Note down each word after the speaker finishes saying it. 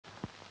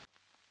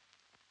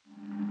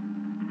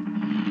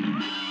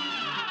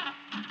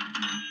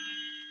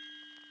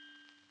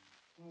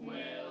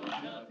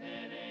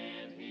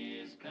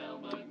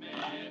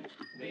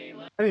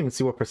didn't even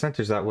see what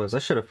percentage that was. I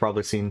should have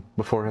probably seen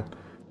before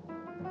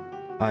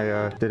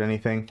I did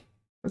anything.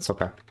 It's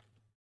okay.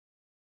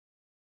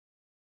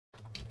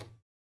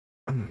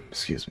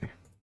 Excuse me.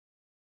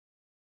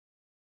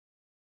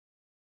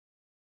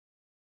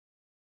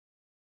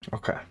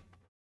 Okay.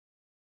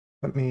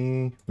 Let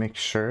me make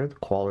sure the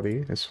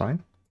quality is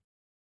fine.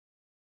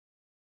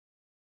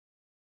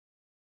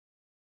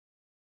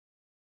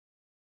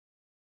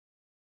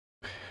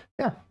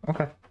 Yeah,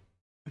 okay.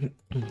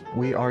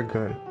 We are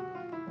good.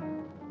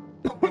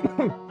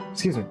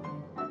 Excuse me.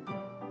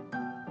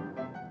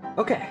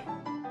 Okay.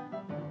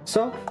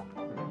 So,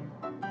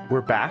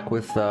 we're back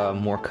with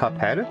more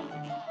Cuphead.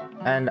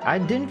 And I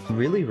didn't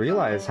really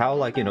realize how,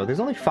 like, you know, there's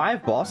only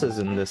 5 bosses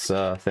in this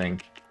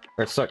thing.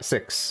 Or sorry,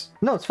 6.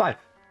 No, it's 5.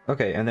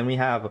 Okay, and then we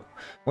have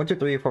 1, 2,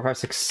 3, 4, 5,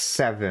 6,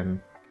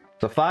 7.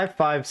 So 5,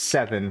 5,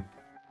 7,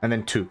 and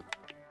then 2.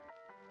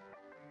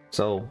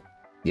 So,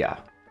 yeah.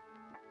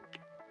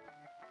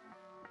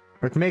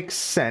 It makes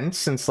sense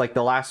since, like,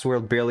 the last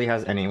world barely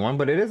has anyone,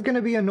 but it is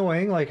gonna be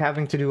annoying, like,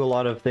 having to do a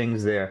lot of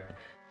things there.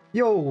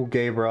 Yo,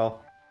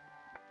 Gabriel.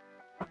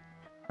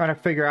 Trying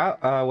to figure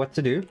out what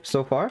to do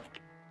so far.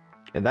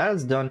 Yeah, that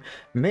is done.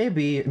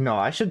 Maybe... No,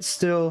 I should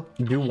still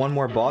do one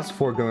more boss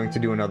before going to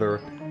do another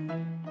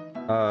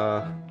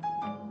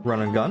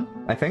run and gun,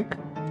 I think.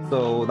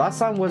 So, last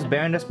time was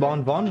Baroness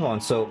Von Von Von.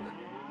 So,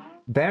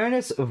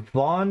 Baroness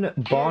Von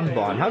Bon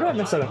Bon. How do I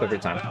mess that up every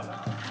time?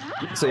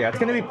 So yeah, it's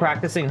gonna be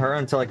practicing her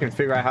until I can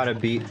figure out how to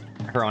beat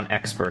her on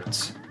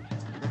experts.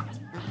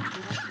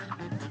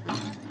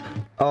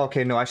 Oh,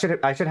 okay, no, I should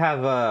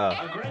have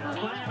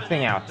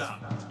thing out.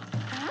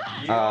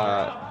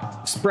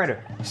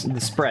 Spreader,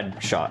 the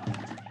spread shot.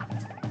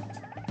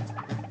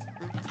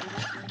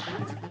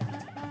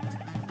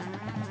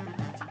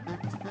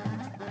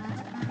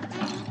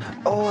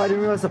 Oh, I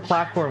didn't realize the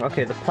platform.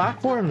 Okay, the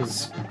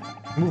platforms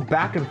move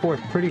back and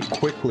forth pretty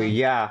quickly.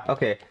 Yeah,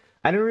 okay.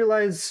 I didn't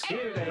realize,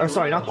 or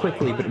sorry, not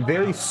quickly, but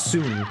very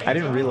soon. I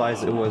didn't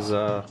realize it was,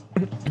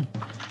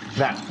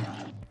 that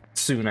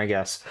soon, I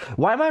guess.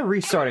 Why am I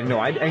restarting? No,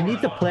 I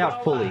need to play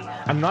out fully.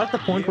 I'm not at the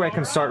point where I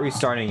can start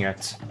restarting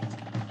yet.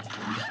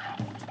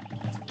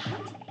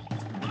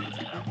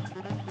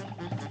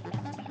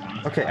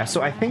 Okay,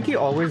 so I think he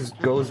always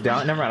goes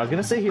down. Never mind, I was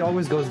gonna say he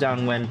always goes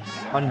down when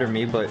under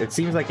me, but it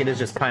seems like it is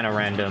just kind of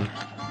random.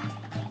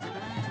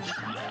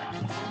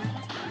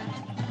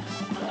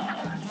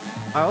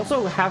 I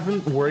also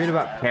haven't worried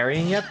about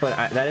parrying yet, but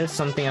that is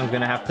something I'm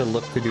gonna have to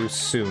look to do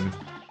soon.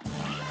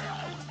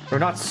 Or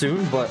not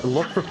soon, but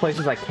look for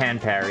places I can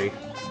parry.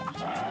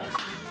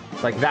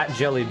 Like that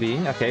jelly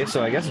bean. Okay,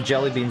 so I guess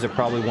jelly beans are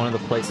probably one of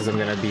the places I'm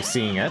gonna be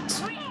seeing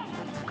it.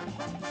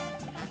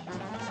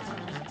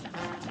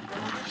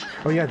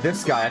 Oh yeah,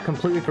 this guy. I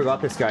completely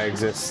forgot this guy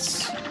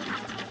exists.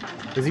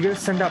 Is he gonna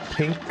send out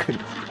pink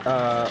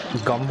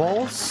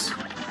gumballs?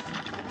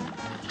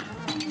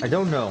 I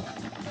don't know.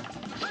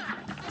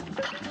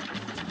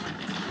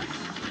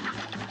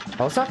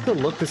 I also have to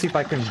look to see if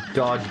I can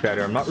dodge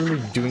better. I'm not really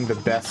doing the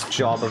best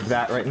job of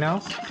that right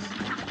now.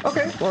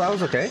 Okay, well that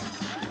was okay.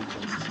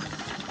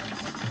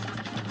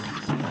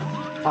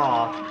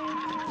 Aw.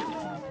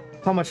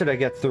 How much did I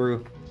get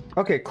through?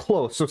 Okay,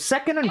 close. So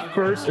second and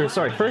first, or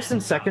sorry, first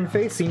and second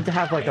phase seem to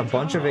have like a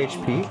bunch of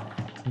HP,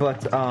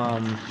 but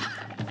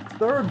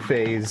third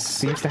phase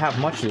seems to have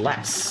much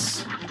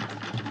less.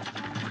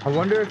 I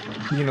wonder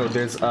if, you know,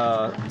 there's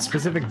a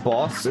specific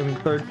boss in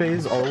third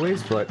phase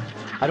always, but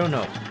I don't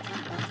know.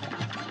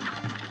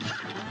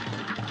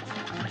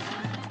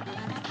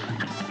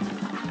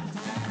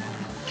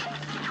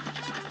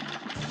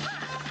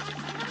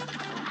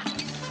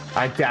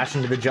 I dash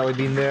into the jelly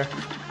bean there.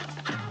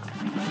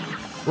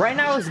 Right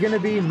now is gonna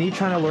be me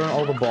trying to learn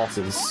all the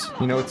bosses.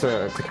 You know,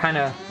 to kind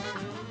of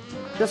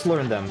just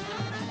learn them.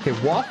 Okay,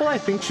 Waffle I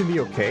think should be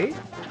okay.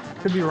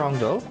 Could be wrong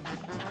though.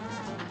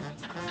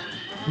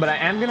 But I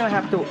am gonna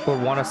have to or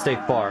want to stay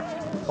far.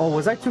 Oh,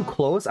 was I too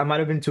close? I might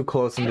have been too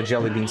close and the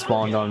jelly bean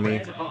spawned on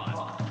me.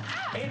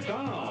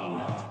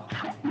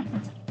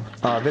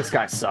 This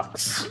guy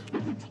sucks.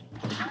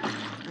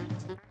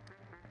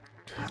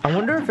 I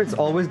wonder if it's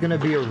always gonna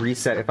be a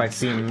reset if I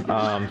see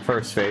him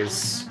first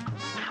phase.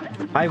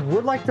 I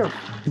would like to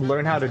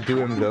learn how to do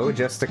him though,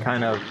 just to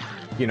kind of,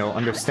 you know,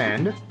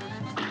 understand.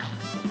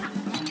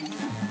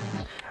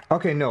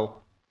 Okay,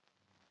 no.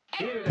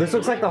 This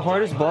looks like the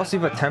hardest boss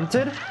you've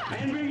attempted?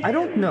 I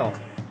don't know.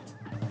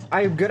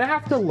 I'm gonna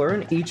have to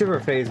learn each of her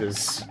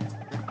phases.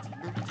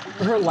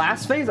 Her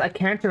last phase, I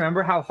can't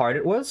remember how hard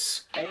it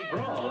was.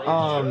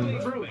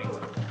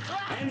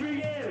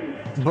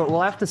 But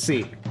we'll have to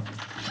see.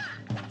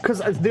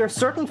 Because there are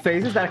certain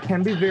phases that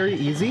can be very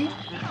easy,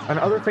 and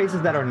other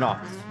phases that are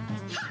not.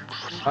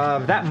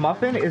 That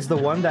muffin is the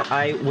one that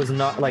I was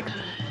not, like,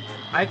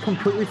 I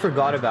completely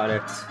forgot about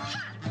it.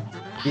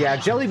 Yeah,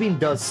 jelly bean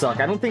does suck.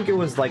 I don't think it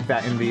was like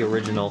that in the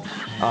original.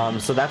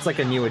 So that's like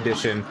a new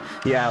addition.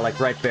 Yeah, like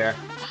right there.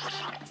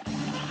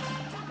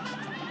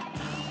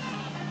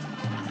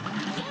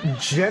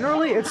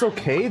 Generally, it's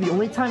okay. The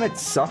only time it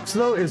sucks,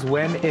 though, is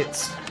when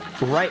it's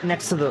right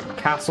next to the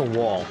castle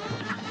wall.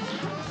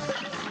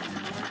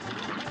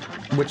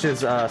 which is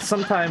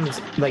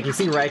sometimes, like you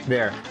see right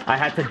there, I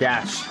had to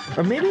dash.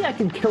 Or maybe I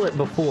can kill it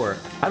before.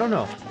 I don't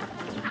know.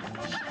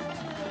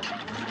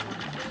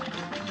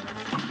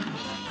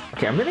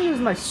 Okay, I'm gonna use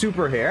my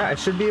super hair. I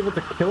should be able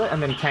to kill it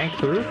and then tank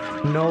through.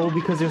 No,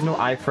 because there's no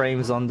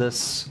iframes on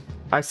this.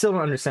 I still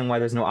don't understand why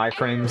there's no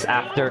iframes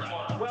after.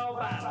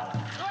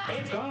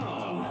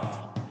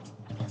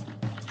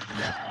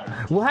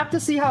 We'll have to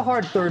see how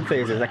hard third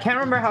phase is. I can't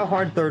remember how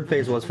hard third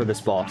phase was for this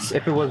boss.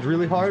 If it was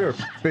really hard or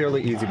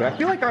fairly easy. But I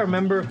feel like I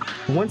remember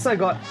once I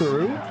got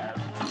through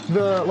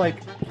the,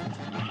 like,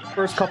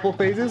 first couple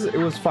phases, it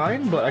was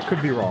fine, but I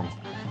could be wrong.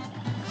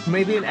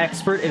 Maybe an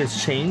expert, it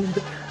has changed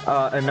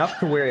enough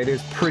to where it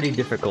is pretty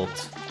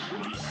difficult.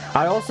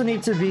 I also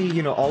need to be,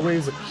 you know,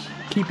 always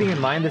keeping in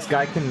mind this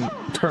guy can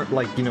turn,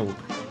 like, you know,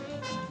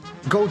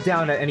 go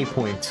down at any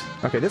point.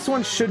 Okay, this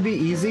one should be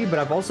easy, but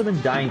I've also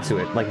been dying to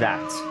it, like that.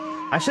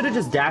 I should have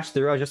just dashed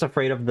through. I was just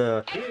afraid of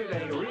the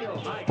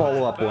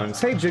follow-up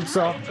ones. Hey,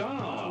 Jigsaw.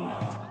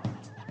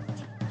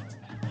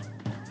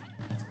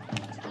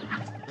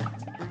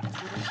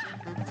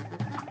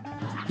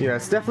 Yeah,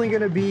 it's definitely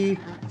going to be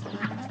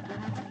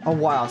a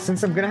while,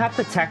 since I'm going to have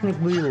to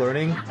technically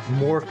learning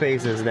more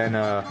phases than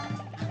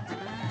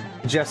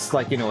just,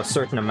 like, you know, a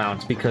certain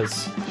amount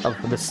because of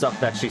the stuff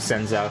that she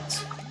sends out.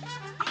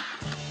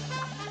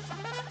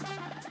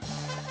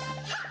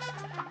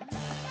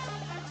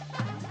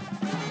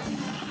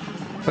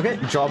 Okay,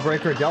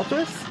 Jawbreaker dealt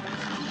with.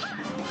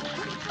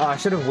 I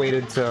should have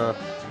waited for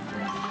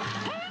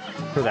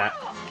that.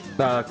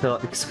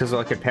 Because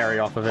I could parry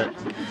off of it.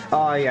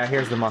 Oh, yeah,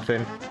 here's the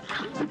muffin.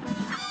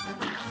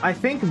 I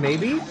think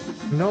maybe?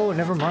 No,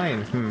 never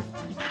mind. Man,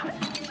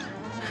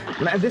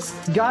 this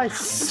guy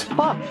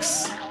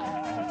sucks.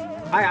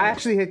 I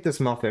actually hate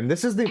this muffin.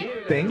 This is the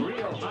thing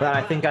that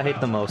I think I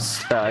hate the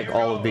most, like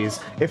all of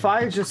these. If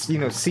I just, you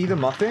know, see the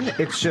muffin,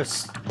 it's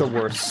just the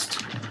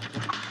worst.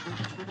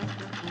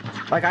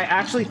 Like, I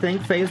actually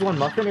think Phase 1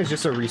 Muffin is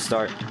just a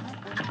restart.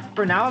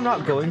 For now, I'm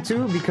not going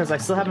to, because I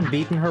still haven't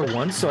beaten her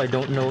once, so I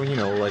don't know, you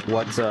know, like,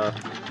 what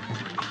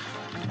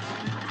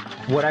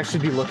I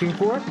should be looking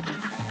for.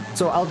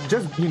 So I'll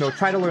just, you know,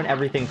 try to learn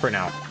everything for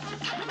now.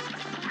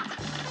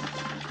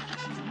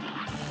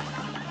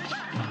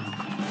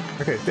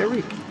 Okay,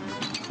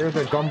 there's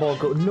the gumball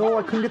go. No,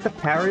 I couldn't get the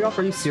parry off.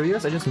 Are you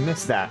serious? I just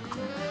missed that.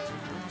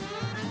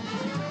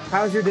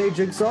 How's your day,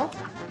 Jigsaw?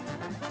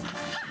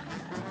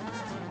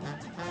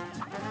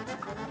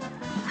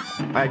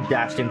 I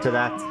dashed into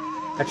that.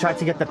 I tried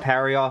to get the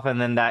parry off, and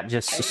then that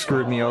just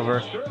screwed me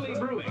over.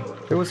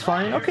 It was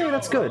fine? Okay,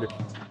 that's good.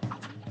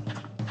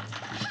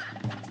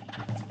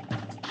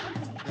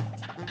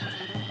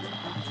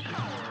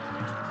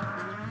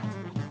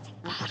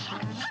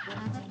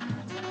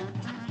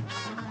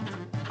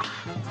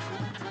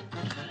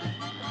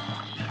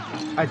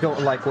 I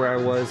don't like where I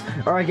was.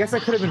 Or I guess I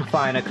could have been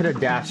fine. I could have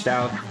dashed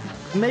out.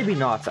 Maybe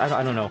not.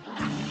 I don't know.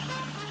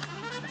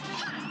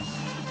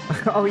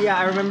 Oh yeah,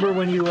 I remember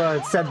when you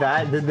said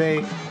that. Did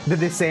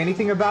they say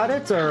anything about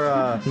it,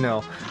 or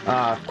no?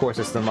 Of course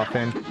it's the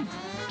muffin.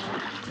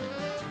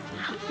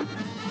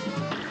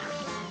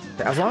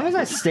 As long as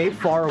I stay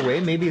far away,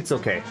 maybe it's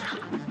okay.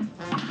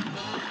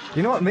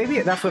 You know what? Maybe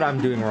that's what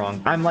I'm doing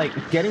wrong. I'm like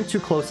getting too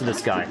close to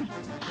this guy.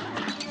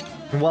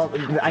 Well,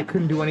 I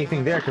couldn't do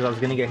anything there because I was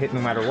gonna get hit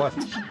no matter what.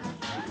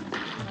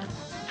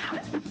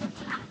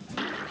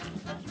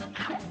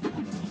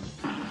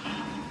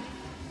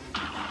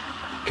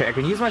 Okay, I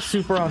can use my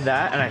super on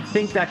that, and I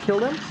think that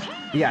killed him?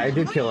 Yeah, it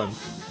did kill him.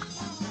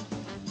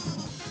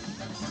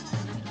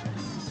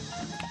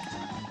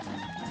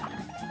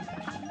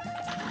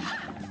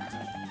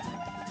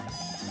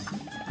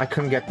 I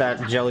couldn't get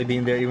that jelly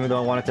bean there, even though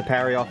I wanted to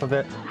parry off of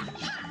it.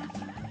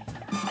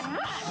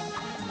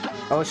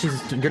 Oh,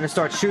 she's gonna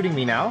start shooting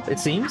me now, it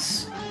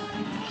seems.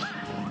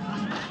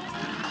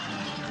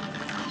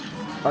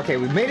 Okay,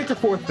 we made it to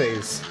 4th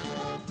phase.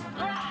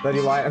 Let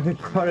you lie, I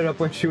brought it up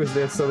when she was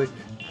there, so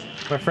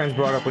my friends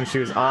brought it up when she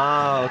was...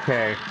 Ah,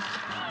 okay.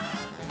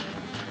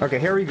 Okay,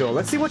 here we go.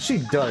 Let's see what she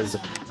does.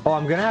 Oh,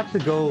 I'm gonna have to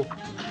go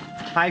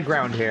high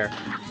ground here.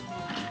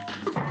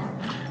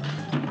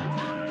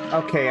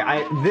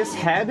 Okay, this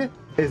head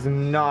is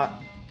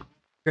not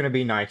gonna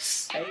be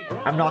nice.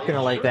 I'm not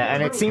gonna like that.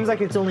 And it seems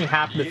like it's only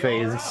half the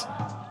phase.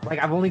 Like,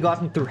 I've only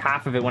gotten through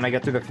half of it when I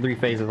get through the 3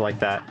 phases like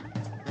that.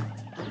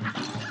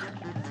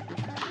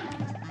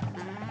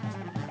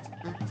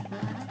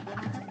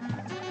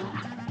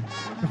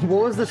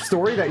 What was the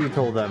story that you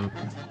told them?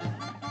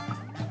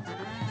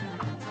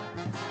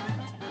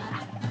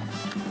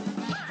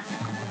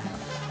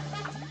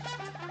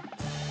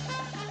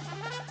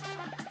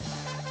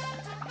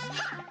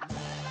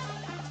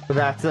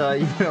 That,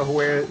 you know,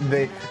 where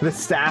the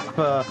staff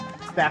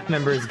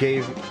members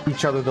gave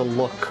each other the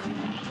look.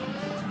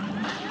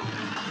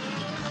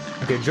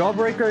 Okay,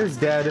 Jawbreaker is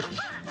dead.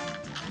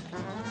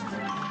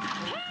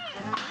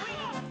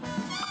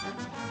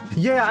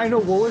 Yeah, I know.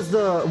 What was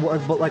the...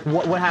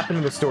 what happened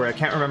in the story? I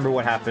can't remember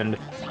what happened.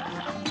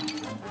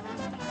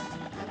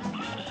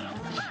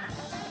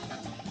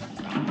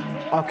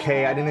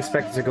 Okay, I didn't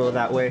expect it to go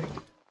that way.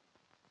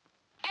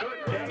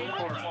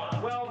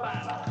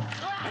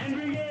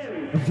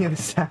 Me and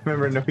the staff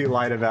member know he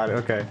lied about it.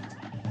 Okay.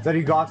 That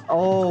he got...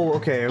 Oh,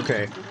 okay,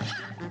 okay.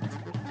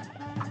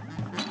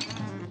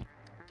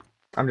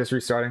 I'm just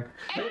restarting.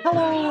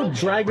 Hello,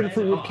 Dragon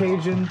Fruit with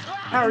Cajun.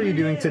 How are you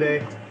doing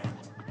today?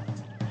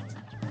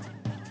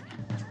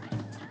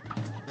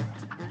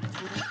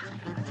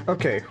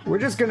 Okay, we're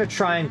just gonna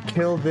try and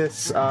kill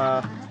this,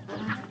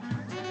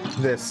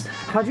 this.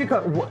 How'd you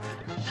cut... What?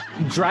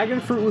 Dragon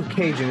Fruit with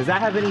Cajun, does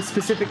that have any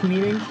specific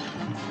meaning?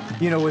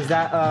 You know, was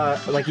that,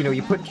 like, you know,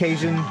 you put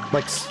Cajun,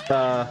 like,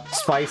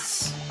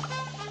 spice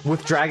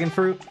with dragon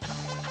fruit?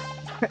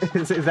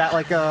 is that,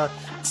 like, a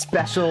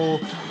special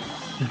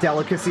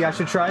delicacy I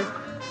should try?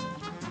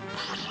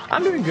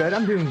 I'm doing good,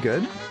 I'm doing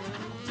good.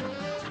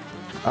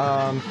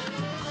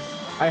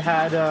 I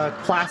had,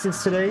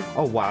 classes today.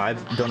 Oh, wow, I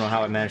don't know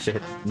how I managed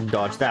to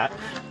dodge that.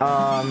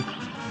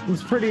 It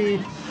was pretty...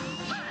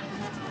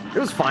 It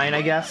was fine,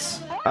 I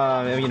guess.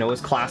 You know, it was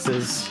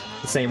classes,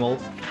 the same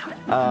old.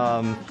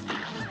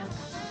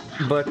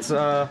 But,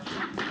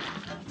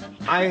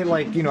 I,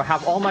 like, you know,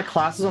 have all my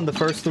classes on the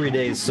first 3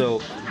 days, so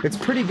it's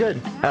pretty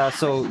good.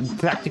 So,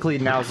 practically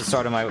now is the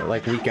start of my,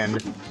 like,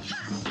 weekend.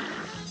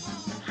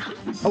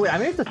 Oh, wait, I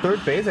made it to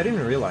third phase? I didn't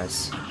even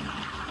realize.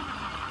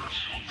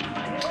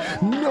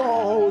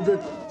 No! The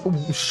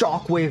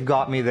shockwave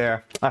got me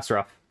there. That's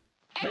rough.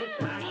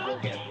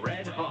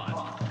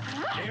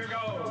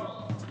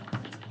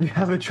 You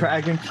have a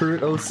dragon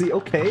fruit OC.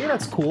 Okay,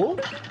 that's cool.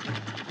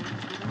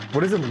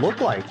 What does it look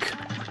like?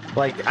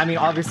 Like, I mean,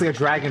 obviously a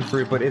dragon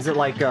fruit, but is it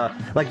like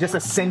just a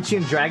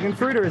sentient dragon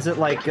fruit, or is it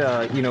like,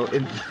 you know,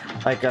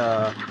 like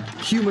a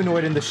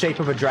humanoid in the shape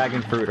of a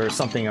dragon fruit, or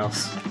something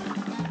else?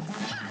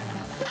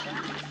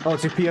 Oh,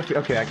 it's your PFP.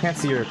 Okay, I can't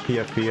see your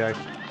PFP. I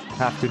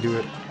have to do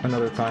it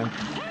another time.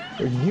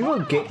 You know,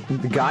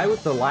 the guy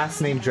with the last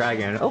name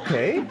Dragon.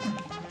 Okay,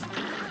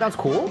 sounds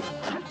cool.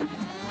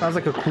 Sounds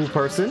like a cool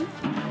person.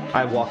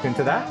 I walked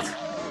into that.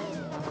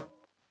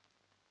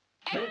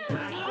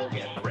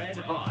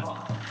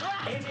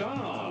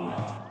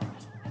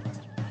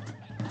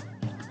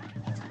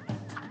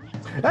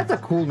 That's a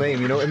cool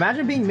name, you know?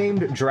 Imagine being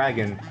named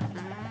Dragon.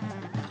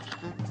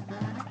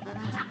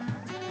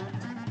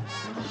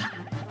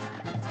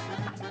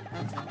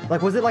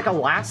 Like, was it like a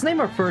last name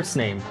or first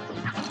name?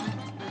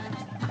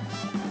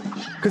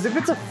 Because if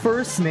it's a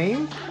first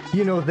name,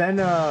 you know, then,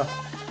 I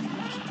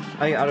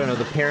don't know,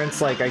 the parents,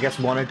 like, I guess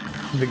wanted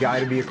the guy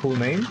to be a cool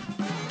name?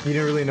 You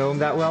didn't really know him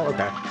that well?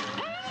 Okay.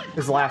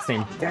 His last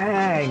name.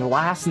 Dang,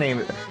 last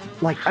name.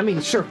 Like, I mean,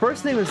 sure,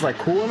 first name is, like,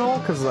 cool and all,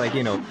 because, like,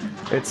 you know,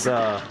 it's,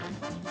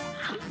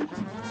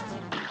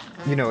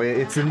 you know,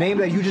 it's a name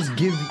that you just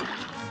give,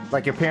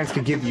 like, your parents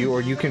could give you,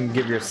 or you can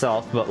give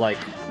yourself, but, like,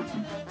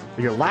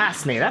 your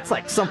last name, that's,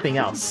 like, something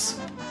else.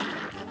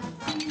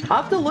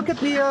 I'll have to look at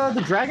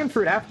the dragon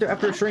fruit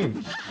after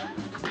stream.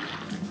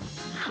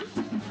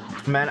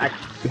 Man, I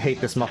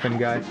hate this muffin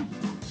guy.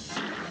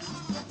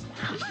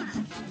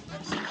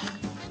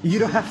 You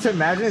don't have to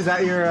imagine, is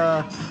that your,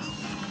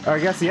 or I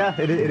guess, yeah,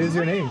 it is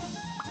your name.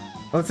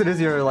 Unless it is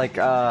your, like,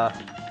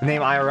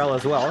 name IRL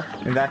as well.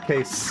 In that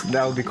case,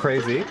 that would be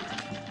crazy.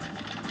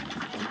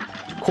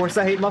 Of course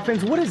I hate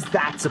muffins. What is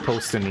that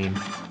supposed to mean?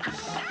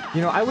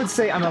 You know, I would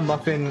say I'm a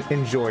muffin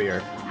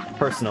enjoyer,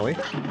 personally.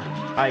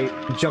 I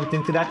jumped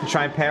into that to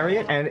try and parry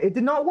it, and it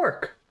did not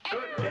work.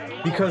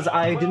 Because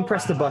I didn't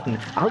press the button.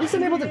 At least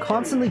I'm able to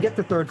constantly get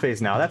to third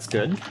phase now. That's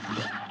good.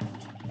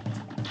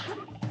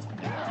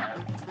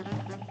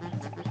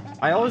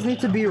 I always need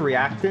to be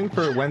reacting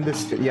for when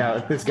this, yeah,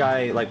 if this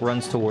guy, like,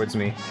 runs towards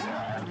me.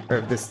 Or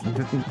if this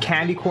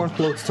candy corn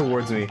floats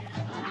towards me.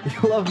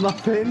 You love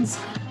muffins?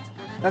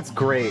 That's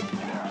great.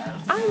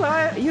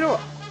 You know,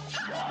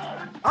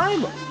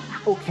 I'm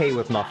okay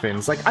with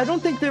muffins. Like, I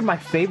don't think they're my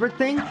favorite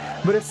thing,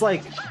 but it's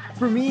like,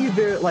 for me,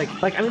 they're like,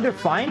 I mean, they're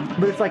fine,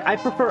 but it's like, I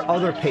prefer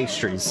other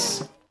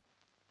pastries.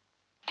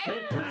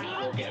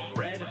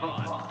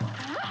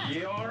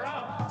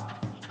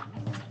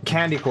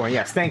 Candy corn,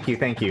 yes, thank you,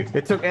 thank you.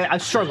 It took, I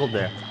struggled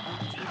there.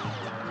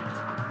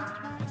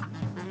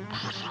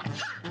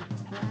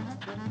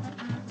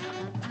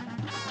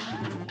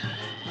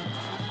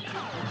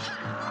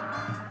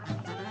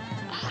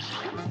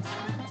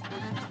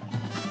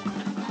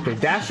 Okay,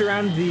 dash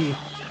around the...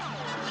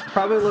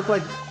 Probably look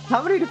like...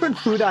 How many different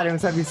food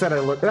items have you said I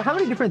look... How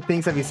many different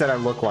things have you said I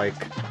look like?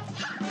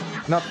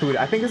 Not food.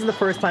 I think this is the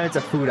first time it's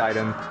a food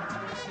item.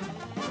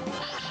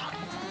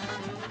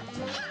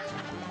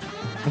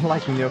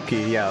 Like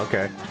gnocchi, yeah,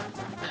 okay.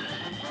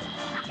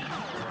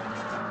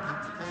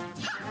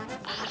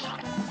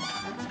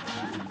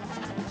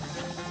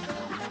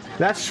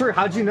 That's true,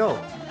 how'd you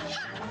know?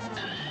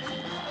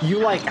 You,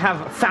 like,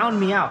 have found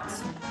me out.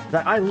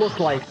 That I look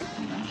like...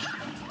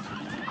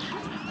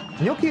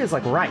 Gnocchi is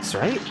like rice,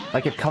 right?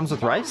 Like it comes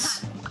with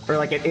rice? Or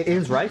like it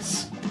is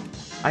rice?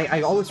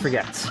 I always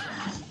forget.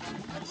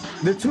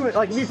 The two,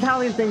 like, the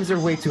Italian things are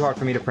way too hard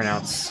for me to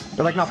pronounce.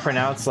 They're like, not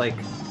pronounce, like...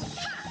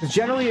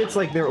 Generally it's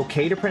like they're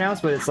okay to pronounce,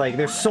 but it's like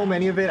there's so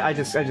many of it, I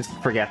just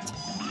forget.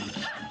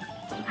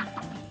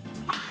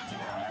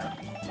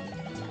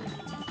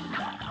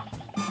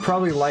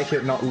 Probably like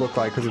it, not look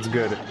like, because it's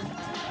good.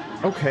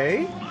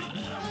 Okay.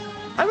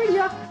 I mean,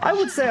 yeah, I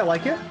would say I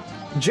like it.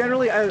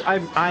 Generally,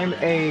 I'm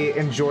a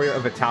enjoyer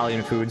of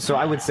Italian food, so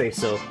I would say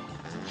so.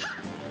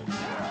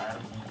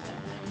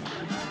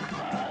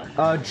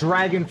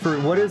 Dragon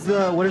fruit. What is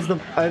the,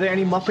 are there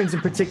any muffins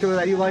in particular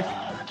that you like?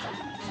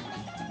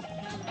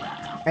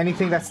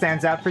 Anything that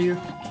stands out for you?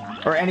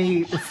 Or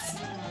any,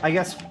 I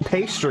guess,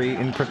 pastry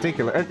in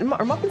particular?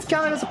 Are muffins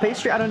counted as a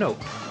pastry? I don't know.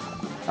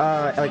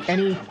 Like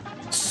any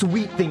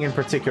sweet thing in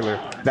particular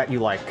that you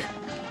like?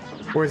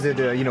 Or is it,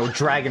 you know,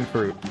 dragon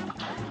fruit?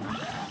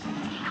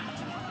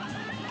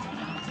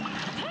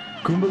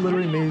 Goomba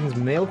literally means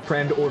male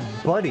friend or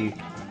buddy.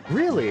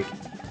 Really?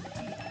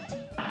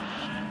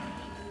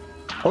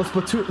 Oh,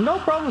 Splatoon. No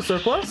problem,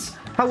 Surplus.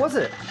 How was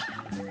it?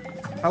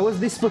 How was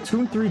the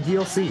Splatoon 3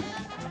 DLC?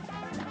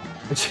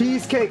 The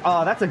cheesecake.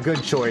 Oh, that's a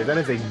good choice. That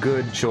is a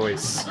good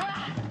choice.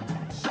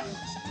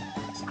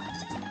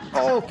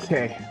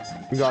 Okay.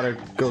 We gotta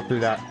go through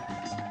that.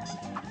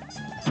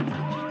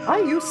 I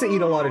used to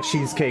eat a lot of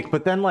cheesecake,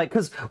 but then, like,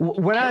 because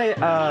when I,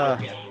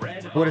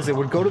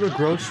 would go to the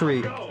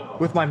grocery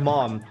with my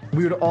mom,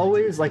 we would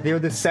always, like, there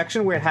was this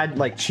section where it had,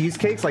 like,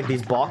 cheesecakes, like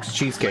these boxed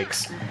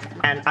cheesecakes,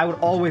 and I would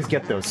always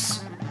get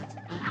those.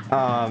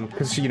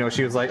 Because, you know,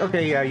 she was like,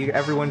 okay, yeah,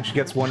 everyone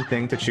gets one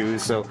thing to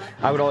choose, so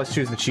I would always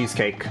choose the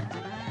cheesecake.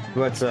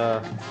 But,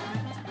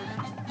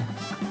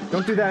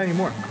 don't do that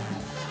anymore.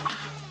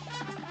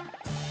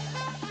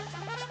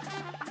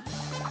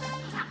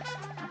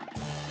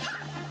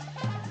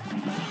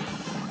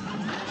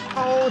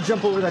 Oh,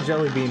 jump over that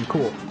jelly bean,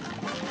 cool.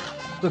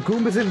 The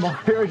Goombas in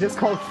Mario are just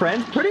called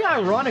friends? Pretty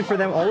ironic for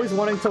them always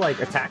wanting to, like,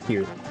 attack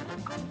you.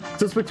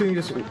 So Splatoon, you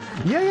just...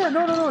 Yeah,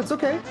 no, it's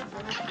okay.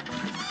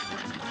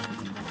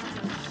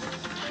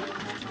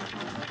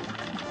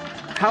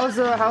 How's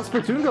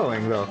Splatoon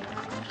going, though?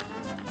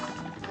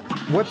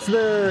 What's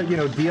the, you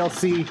know,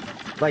 DLC,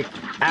 like,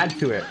 add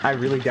to it? I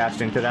really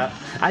dashed into that.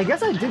 I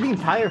guess I did the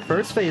entire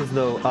first phase,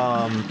 though,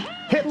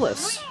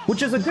 hitless,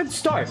 which is a good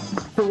start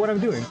for what I'm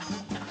doing.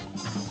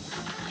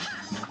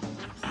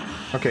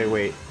 Okay,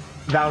 wait.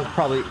 That was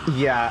probably...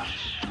 Yeah.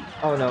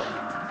 Oh, no.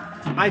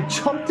 I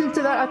jumped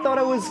into that. I thought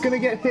I was gonna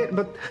get hit,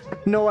 but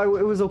no,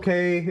 it was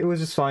okay. It was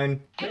just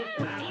fine.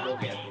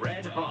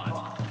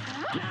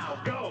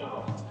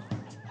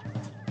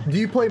 Do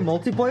you play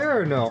multiplayer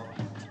or no?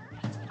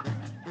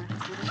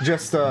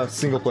 Just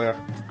single player.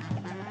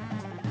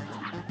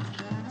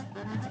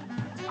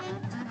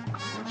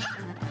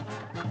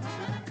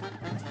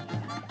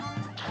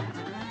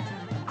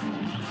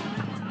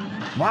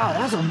 Wow,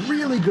 that was a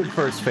really good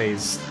first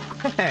phase.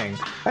 Dang,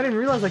 I didn't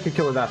realize I could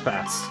kill it that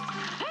fast.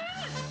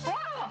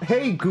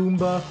 Hey,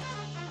 Goomba.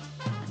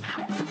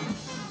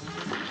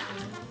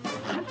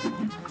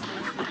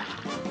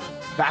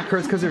 Back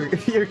hurts because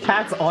your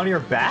cat's on your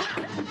back?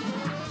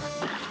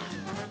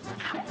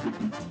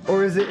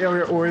 Or is it,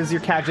 or is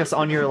your cat just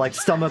on your, like,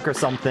 stomach or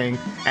something,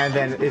 and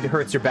then it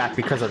hurts your back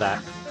because of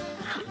that?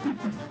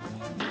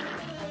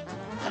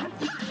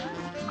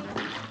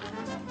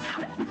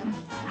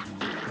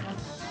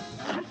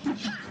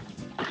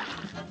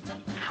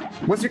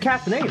 What's your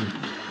cat's name?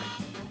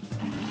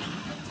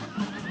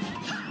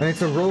 And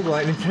it's a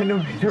roguelite.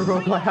 Nintendo made a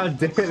roguelite. How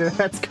dare it?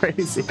 That's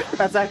crazy.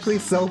 That's actually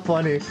so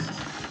funny.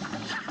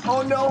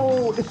 Oh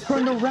no! It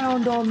turned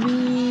around on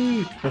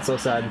me! That's so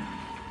sad.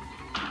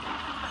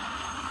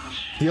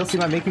 DLC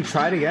might make you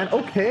try it again?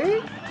 Okay!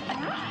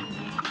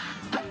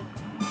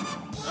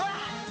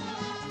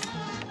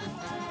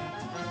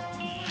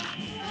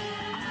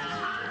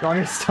 You're on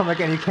your stomach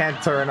and you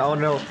can't turn. Oh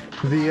no.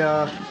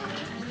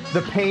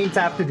 The pain to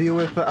have to deal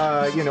with,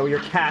 you know, your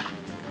cat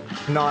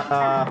not,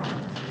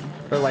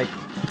 or like,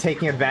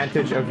 taking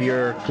advantage of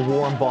your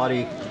warm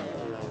body.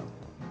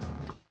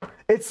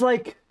 It's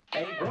like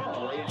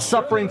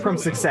suffering from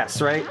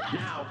success, right?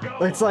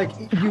 It's like,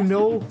 you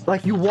know,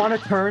 like, you want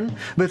to turn,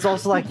 but it's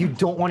also like you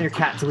don't want your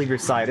cat to leave your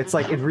side. It's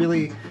like, it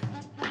really...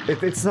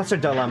 It's such a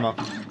dilemma.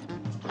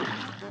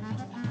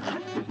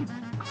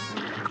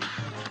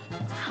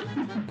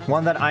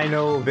 One that I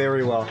know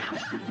very well.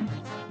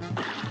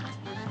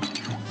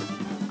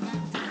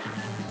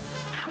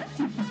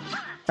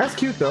 That's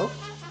cute, though.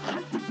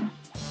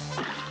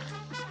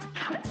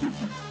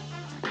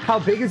 How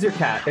big is your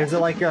cat? Is it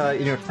like a,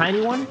 you know,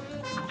 tiny one?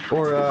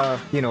 Or,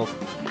 you know,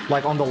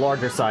 like on the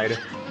larger side?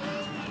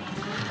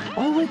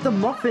 Oh, wait, the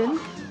muffin?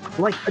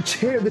 Like,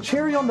 the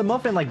cherry on the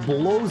muffin, like,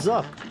 blows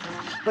up.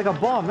 Like a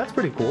bomb. That's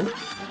pretty cool.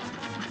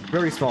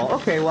 Very small.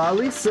 Okay, well, at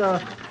least,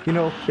 you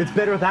know, it's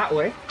better that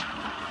way.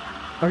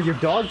 Or your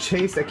dog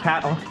chased a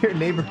cat on your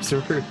neighbor's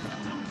roof.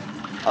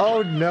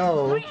 Oh,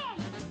 no.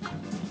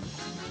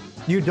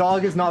 Your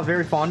dog is not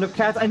very fond of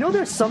cats? I know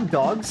there's some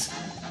dogs,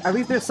 at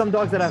least there's some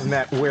dogs that I've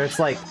met where it's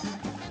like,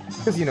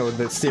 because, you know,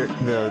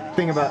 the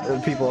thing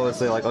about people always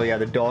say, like, oh yeah,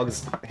 the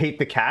dogs hate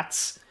the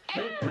cats,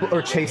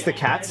 or chase the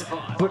cats,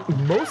 but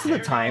most of the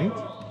time,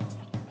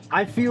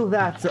 I feel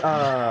that,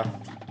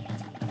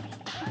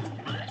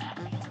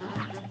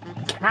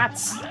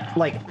 cats,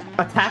 like,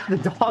 attack the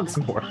dogs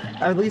more.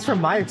 at least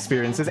from my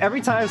experiences,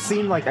 every time I've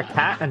seen like a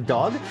cat and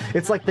dog,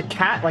 it's like the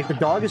cat, like the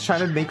dog is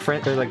trying to make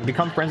friends or like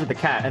become friends with the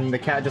cat, and the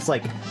cat just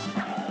like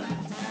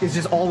is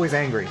just always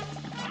angry.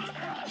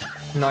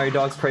 No, your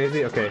dog's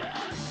crazy? Okay.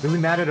 Really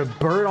mad at a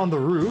bird on the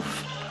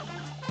roof?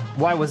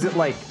 Why, was it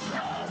like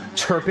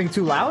chirping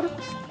too loud?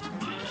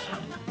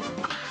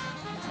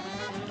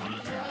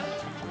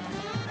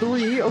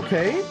 3,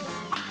 okay.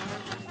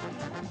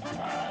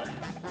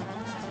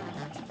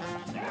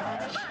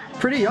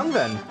 Pretty young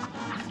then.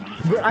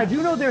 But I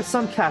do know there's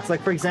some cats,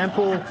 like for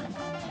example,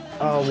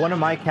 one of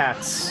my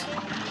cats,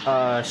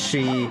 I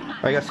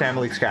guess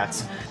family's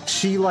cats,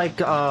 she like,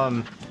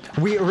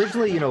 we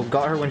originally, you know,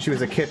 got her when she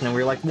was a kitten, and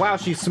we were like, wow,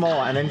 she's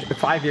small, and then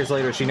 5 years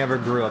later, she never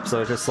grew up,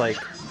 so it's just like,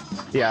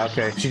 yeah,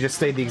 okay, she just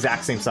stayed the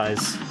exact same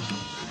size.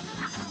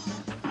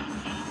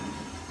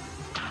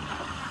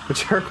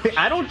 But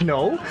I don't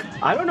know.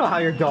 I don't know how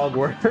your dog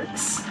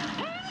works.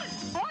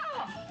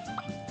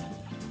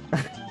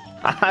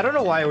 I don't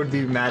know why I would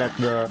be mad at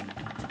the,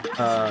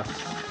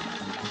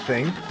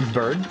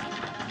 bird.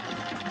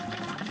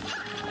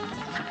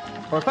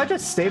 Or if I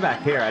just stay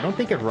back here, I don't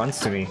think it runs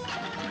to me.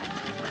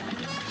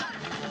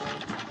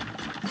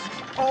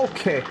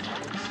 Okay.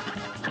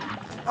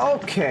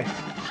 Okay.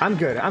 I'm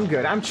good,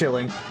 I'm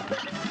chilling.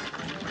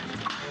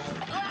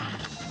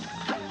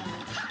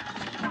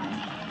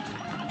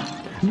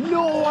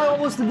 No, I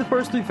almost did the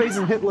first 3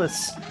 phases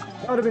hitless.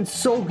 That would have been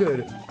so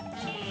good.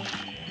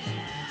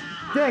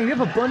 Dang, you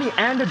have a bunny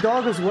and a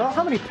dog as well?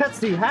 How many pets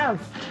do you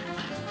have?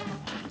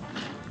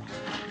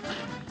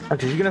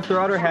 Okay, she's gonna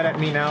throw out her head at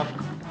me now.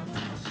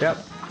 Yep,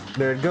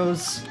 there it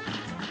goes.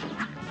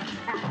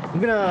 I'm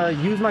gonna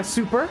use my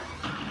super.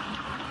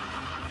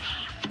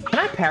 Can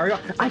I parry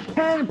off? I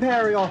can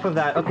parry off of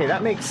that. Okay,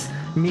 that makes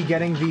me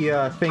getting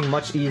the thing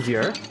much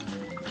easier.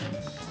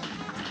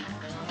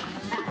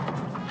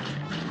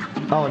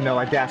 Oh no,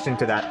 I dashed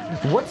into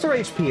that. What's her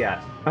HP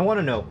at? I want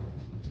to know.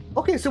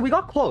 Okay, so we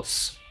got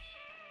close.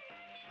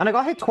 And I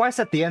got hit twice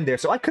at the end there,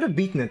 so I could have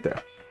beaten it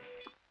there.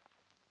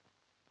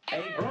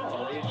 A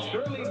brawl is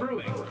surely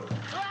brewing.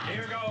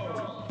 Here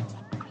goes.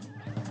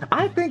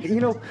 I think, you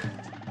know,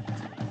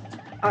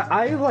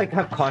 I like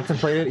have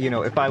contemplated, you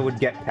know, if I would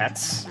get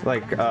pets,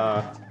 like, you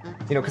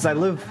know, because I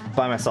live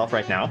by myself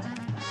right now.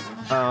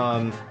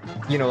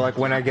 You know, like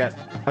when I get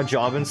a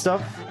job and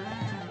stuff.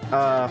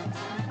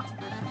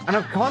 And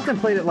I've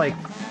contemplated, like,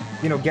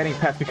 you know, getting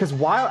pets, because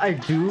while I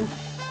do,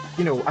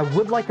 you know, I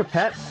would like a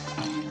pet,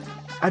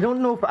 I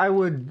don't know if I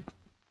would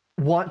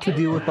want to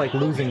deal with, like,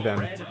 losing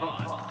them.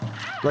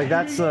 Like,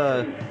 that's,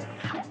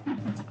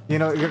 you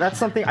know, that's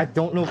something I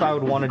don't know if I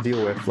would want to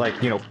deal with,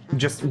 like, you know,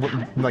 just,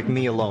 like,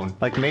 me alone.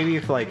 Like, maybe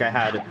if, like, I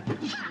had,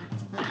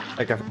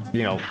 like,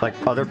 you know, like,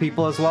 other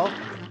people as well,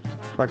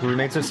 like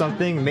roommates or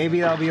something, maybe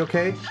that'll be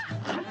okay.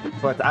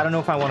 But I don't know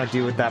if I want to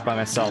deal with that by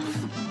myself.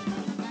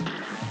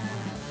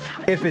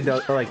 If it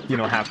does, like, you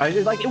know,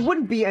 happen. Like, it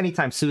wouldn't be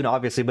anytime soon,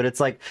 obviously, but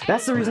it's like,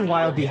 that's the reason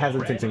why I would be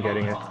hesitant in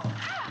getting it.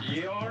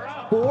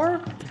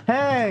 4?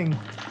 Hang!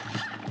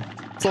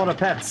 It's a lot of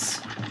pets.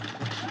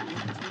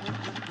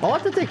 I'll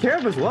have to take care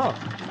of as well.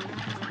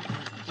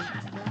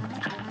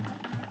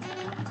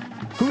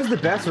 Who's the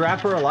best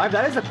rapper alive?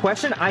 That is a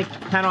question I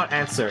cannot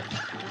answer.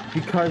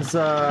 Because,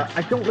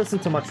 I don't listen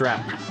to much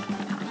rap.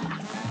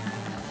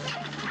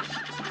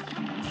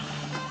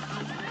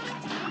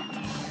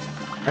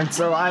 And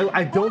so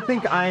I don't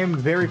think I am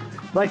very,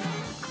 like,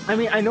 I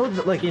mean, I know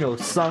that, like, you know,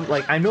 some,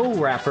 like, I know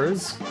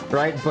rappers,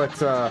 right?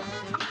 But,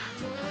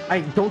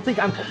 I don't think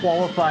I'm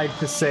qualified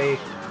to say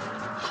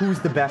who's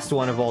the best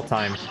one of all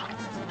time.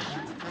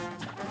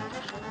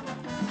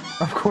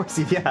 Of course,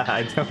 yeah,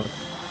 I don't.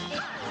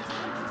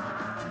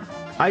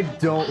 I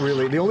don't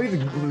really. The only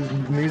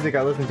music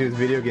I listen to is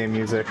video game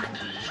music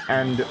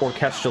and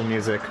orchestral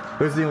music.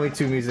 Those are the only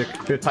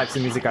two types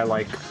of music I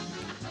like.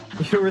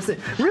 You were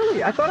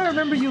really? I thought I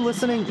remember you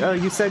listening.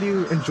 You said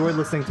you enjoyed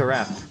listening to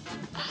rap.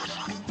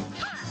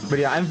 But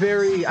yeah, I'm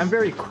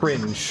very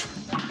cringe.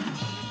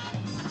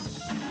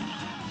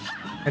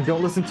 And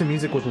don't listen to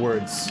music with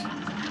words.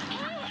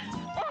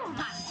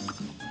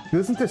 You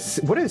listen to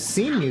what is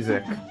scene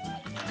music?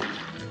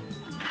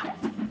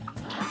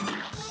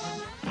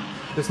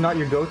 Just not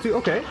your go-to?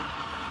 Okay.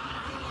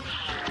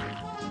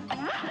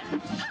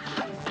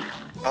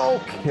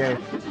 Okay.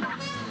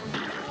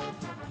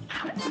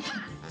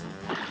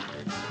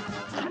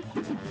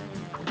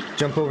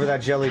 Jump over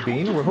that jelly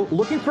bean. We're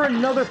looking for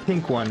another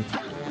pink one,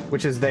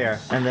 which is there.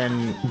 And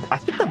then I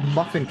think the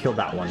muffin killed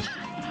that one.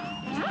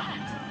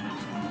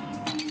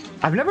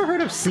 I've never heard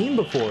of scene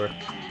before.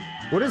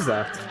 What is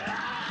that?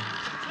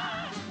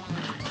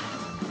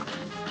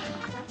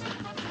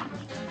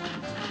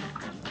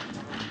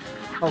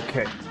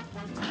 Okay.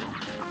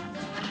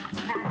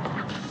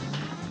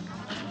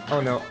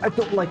 Oh no, I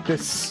don't like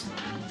this.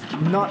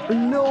 No.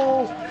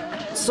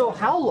 So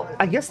how?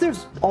 I guess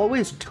there's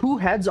always two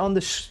heads on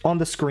the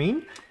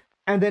screen,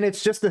 and then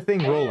it's just the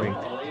thing rolling.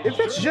 If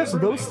it's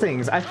just those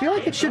things, I feel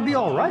like it should be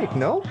all right.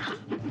 No?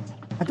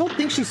 I don't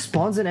think she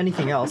spawns in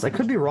anything else. I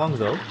could be wrong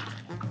though.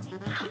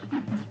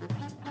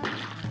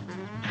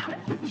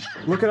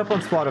 Look it up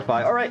on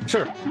Spotify. Alright,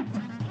 sure.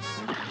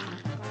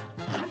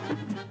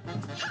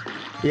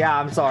 Yeah,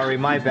 I'm sorry,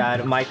 my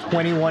bad. My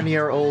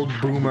 21-year-old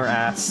boomer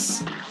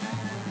ass.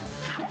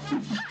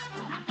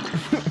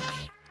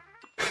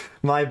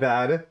 My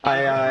bad.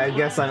 I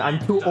guess I'm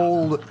too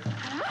old.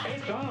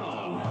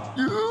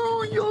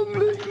 You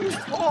younglings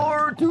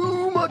are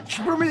too much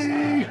for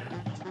me!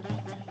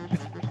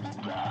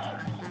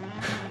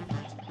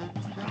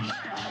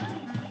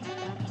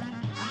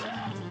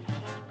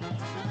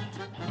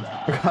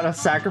 I gotta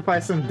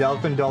sacrifice some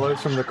Delphin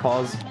dollars from the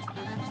cause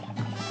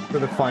for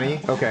the funny.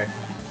 Okay.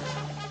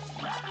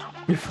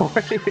 You're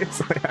 40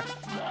 years later.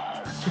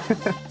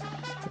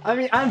 I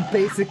mean, I'm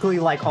basically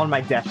like on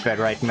my deathbed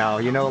right now,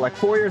 you know? Like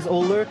 4 years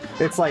older,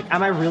 it's like,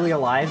 am I really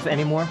alive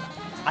anymore?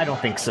 I don't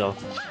think so.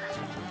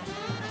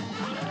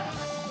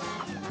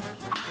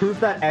 Proof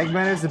that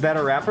Eggman is the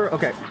better rapper?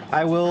 Okay,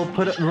 I will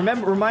put it.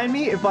 Remind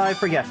me if I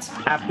forget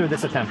after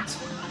this attempt.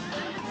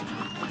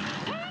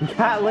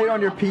 Cat laid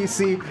on your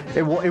PC,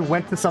 it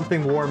went to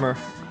something warmer.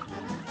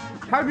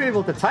 How are you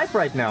able to type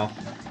right now?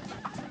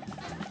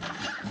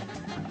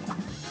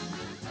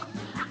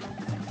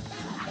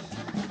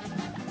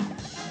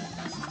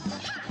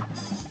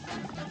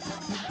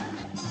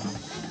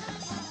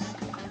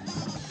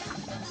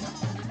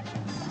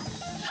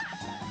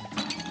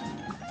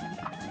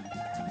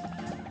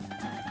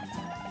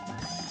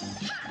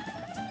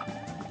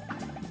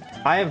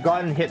 I have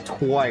gotten hit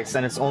twice,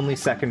 and it's only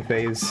second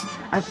phase.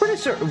 I'm pretty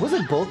sure... Was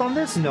it both on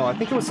this? No, I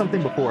think it was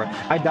something before.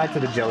 I died to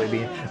the jelly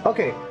bean.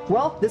 Okay,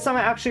 well, this time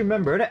I actually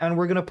remembered, and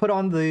we're gonna put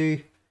on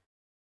the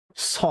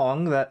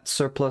song that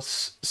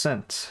Surplus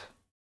sent.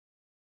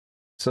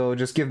 So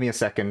just give me a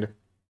second.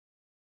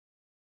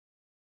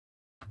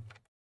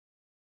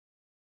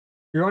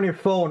 You're on your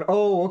phone.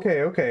 Oh,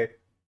 okay, okay.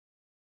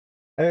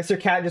 I guess your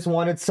cat just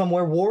wanted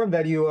somewhere warm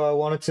that you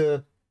wanted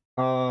to...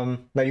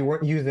 that you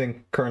weren't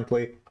using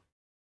currently.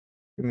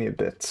 Give me a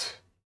bit.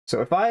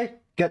 So if I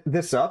get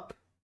this up...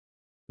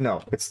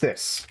 No, it's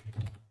this.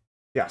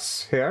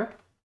 Yes, here.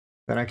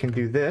 Then I can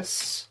do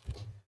this.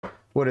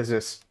 What is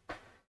this?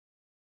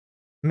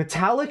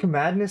 Metallic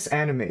Madness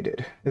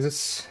Animated. Is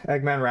this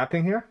Eggman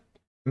rapping here?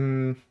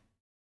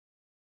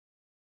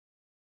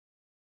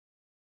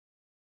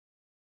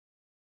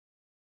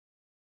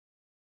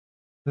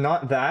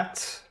 Not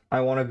that. I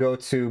want to go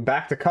to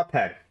back to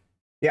Cuphead.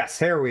 Yes,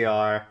 here we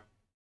are.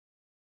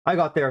 I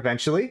got there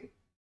eventually.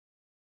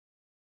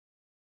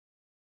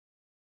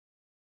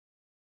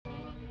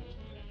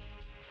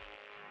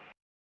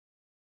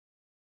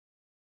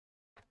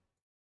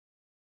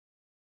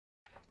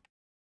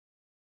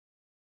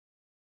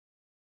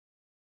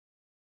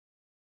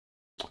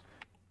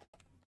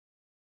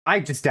 I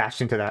just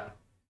dashed into that.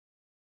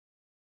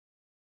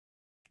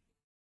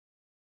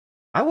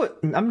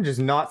 I'm just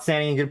not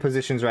standing in good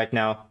positions right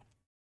now.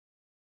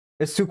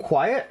 It's too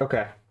quiet?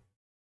 Okay.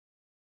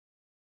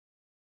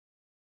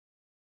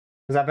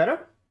 Is that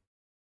better?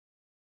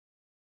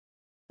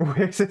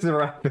 Wix is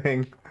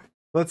rapping.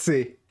 Let's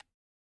see.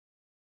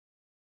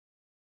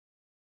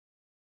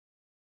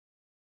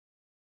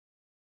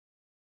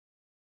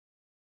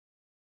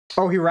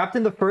 Oh, he rapped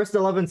in the first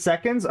 11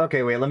 seconds?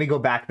 Okay, wait, let me go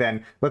back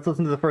then. Let's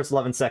listen to the first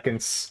 11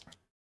 seconds.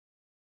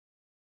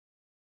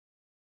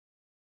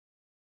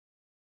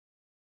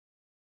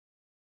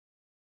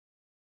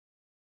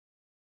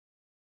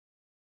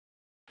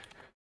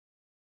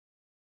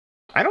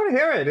 I don't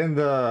hear it in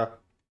the...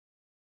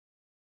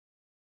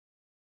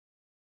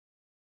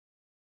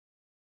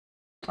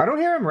 I don't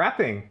hear him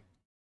rapping.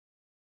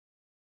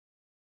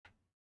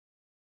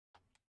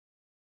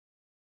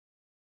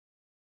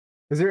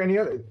 Is there any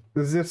other...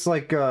 Is this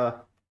like,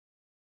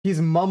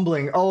 he's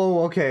mumbling.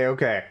 Oh, okay,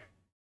 okay.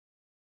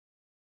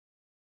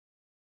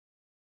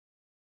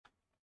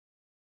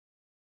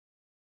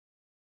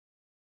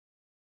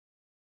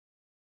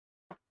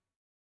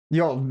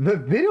 Yo, the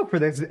video for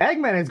this,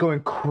 Eggman is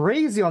going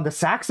crazy on the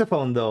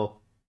saxophone, though.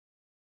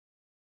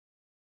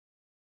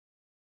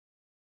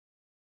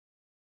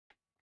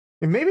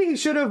 And maybe he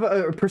should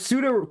have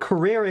pursued a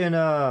career in, you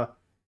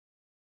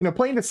know,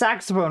 playing the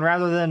saxophone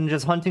rather than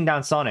just hunting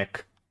down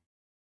Sonic.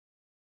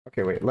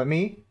 Okay, wait, let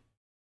me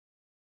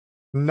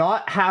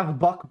not have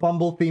Buck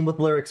Bumble theme with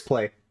lyrics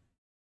play.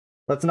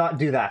 Let's not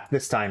do that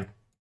this time.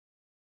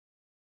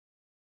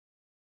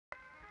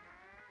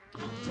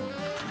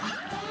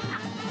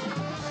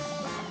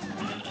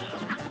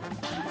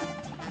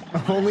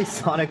 Only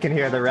Sonic can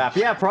hear the rap.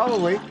 Yeah,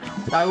 probably.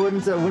 I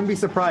wouldn't be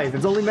surprised.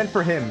 It's only meant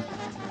for him.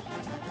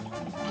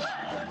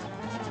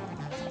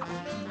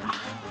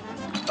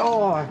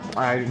 Oh,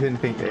 I didn't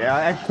think...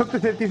 I took the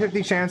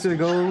 50-50 chance to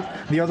go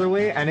the other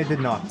way, and it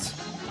did not.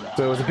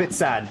 So it was a bit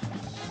sad.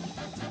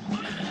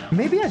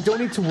 Maybe I don't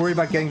need to worry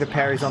about getting the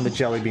parries on the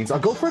jelly beans. I'll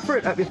go for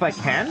it if I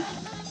can,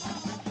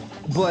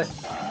 but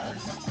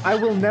I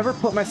will never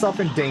put myself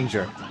in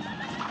danger.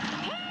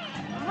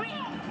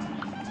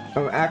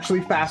 Oh,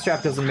 actually, Fast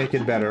Trap doesn't make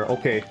it better.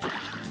 Okay.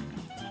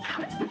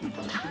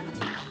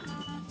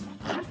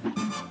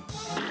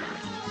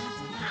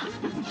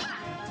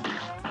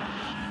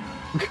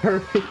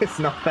 Kirby is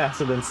not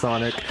faster than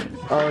Sonic.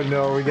 Oh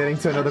no, we're getting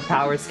to another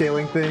power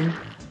scaling thing.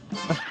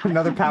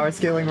 Another power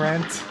scaling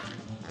rant.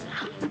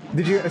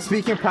 Did you,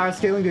 speaking of power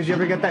scaling, did you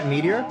ever get that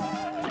meteor?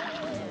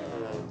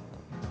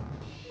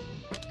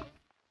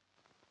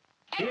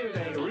 Here's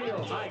a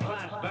real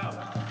high-class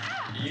bout.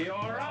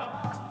 You're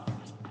up.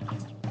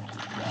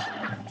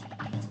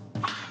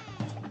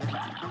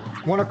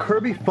 Want a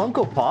Kirby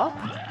Funko Pop?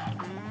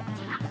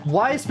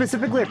 Why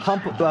specifically a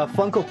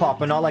Funko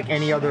Pop and not like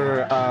any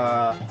other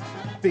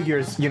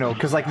figures, you know,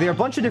 because like there are a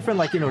bunch of different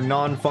like, you know,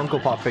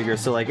 non-Funko Pop figures,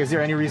 so like is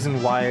there any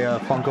reason why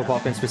Funko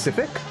Pop in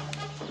specific?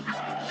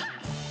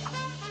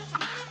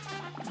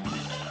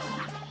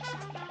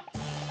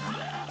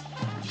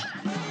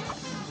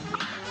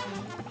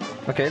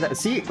 Okay,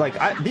 see, like,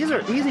 these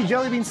are easy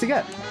jelly beans to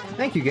get.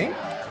 Thank you, game.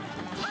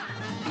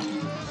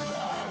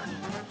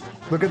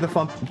 Look at the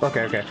fun.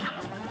 Okay, okay.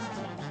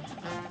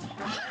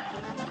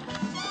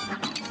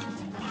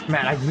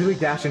 Man, I really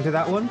dashed into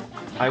that one.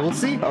 I will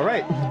see. All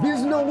right.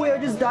 There's no way I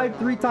just died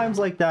 3 times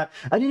like that.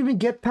 I didn't even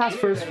get past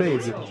first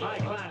phase.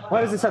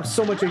 Why does this have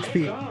so much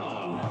HP?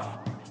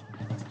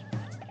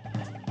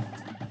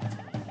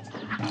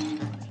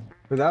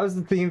 So that was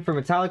the theme for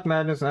Metallic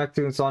Madness in Act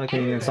 2 and Sonic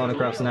Mania and Sonic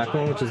Crafts in Act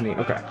 1, which is neat.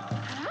 Okay.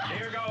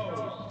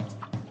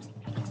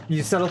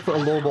 You settle for a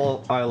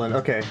lowball island.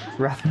 Okay.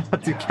 Rather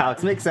not do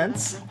calcs. Makes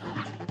sense.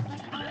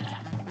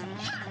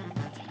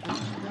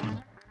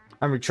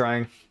 I'm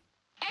retrying.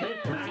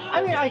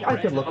 I mean, I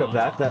could look up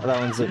that. That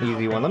one's an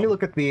easy one. Let me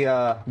look at the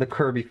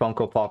Kirby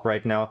Funko Pop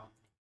right now.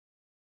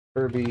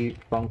 Kirby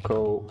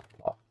Funko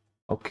Pop.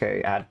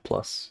 Okay, add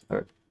plus.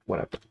 Or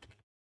whatever.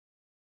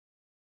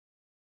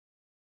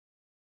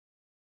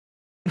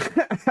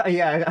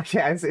 Yeah,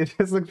 it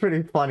just looks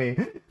pretty funny.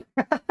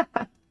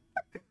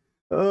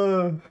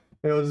 I'll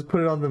just put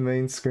it on the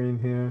main screen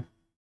here.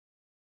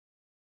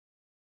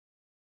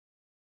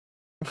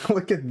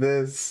 Look at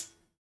this.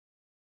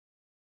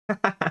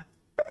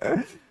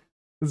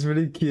 It's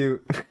really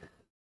cute.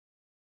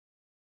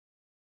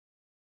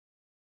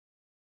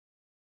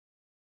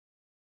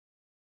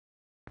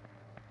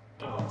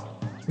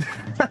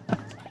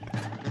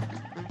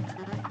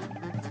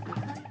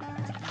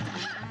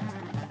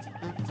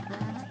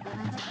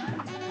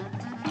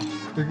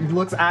 It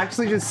looks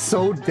actually just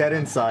so dead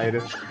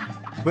inside.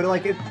 But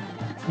like it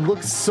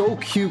looks so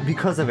cute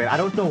because of it. I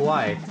don't know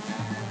why.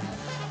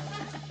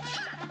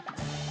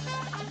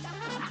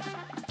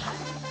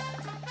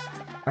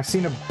 I've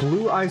seen a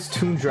Blue Eyes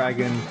Toon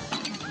Dragon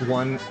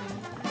one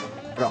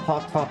at a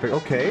Hot Topic.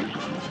 Okay.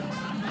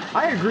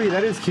 I agree,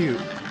 that is cute.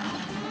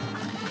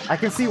 I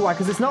can see why,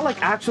 because it's not like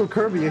actual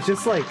Kirby, it's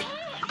just like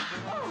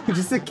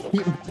just a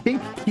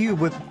pink cube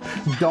with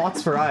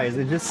dots for eyes.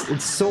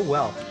 It's so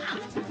well.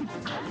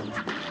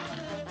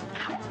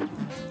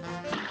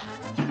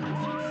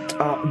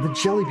 The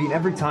jelly bean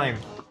every time.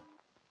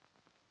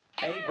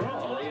 A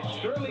brawl is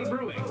surely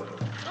brewing.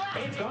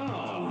 It's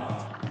on.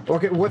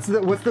 Okay, what's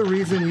the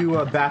reason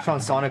you bash on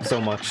Sonic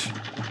so much?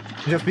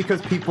 Just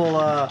because people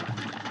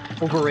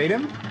overrate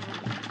him?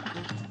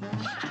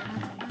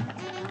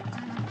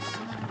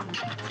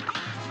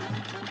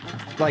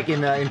 Like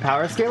in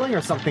power scaling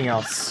or something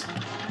else?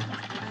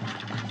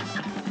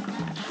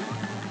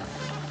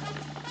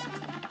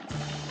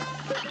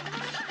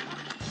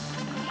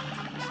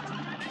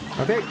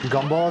 Okay,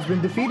 Gumball has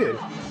been defeated.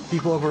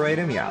 People overrate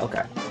him? Yeah,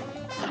 okay.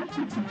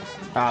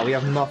 We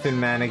have Muffin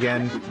Man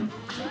again.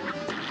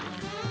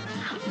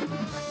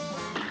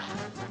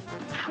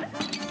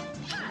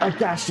 I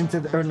dashed into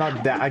the, or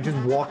not that, I just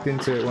walked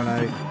into it when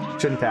I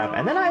shouldn't have.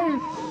 And then I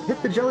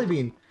hit the jelly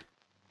bean.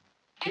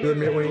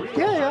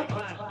 Yeah.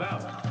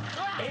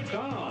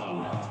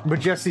 But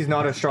Jesse's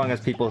not as strong as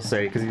people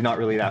say, because he's not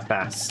really that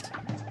fast.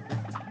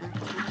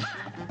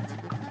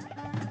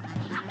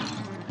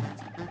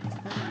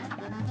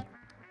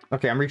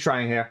 Okay, I'm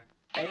retrying here.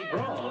 A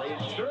brawl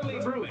is surely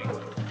brewing.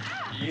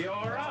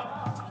 You're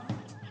up.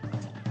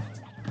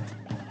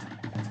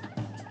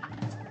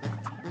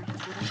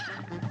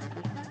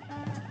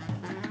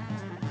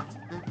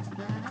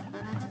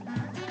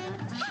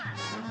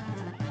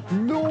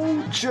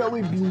 No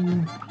jelly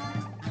bean.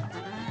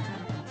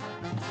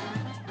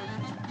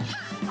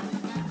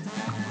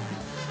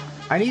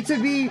 I need to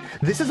be...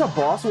 This is a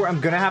boss where I'm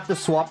gonna have to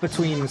swap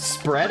between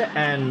spread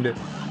and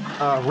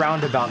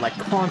roundabout like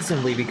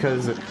constantly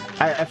because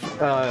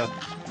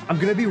I'm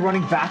gonna be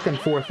running back and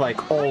forth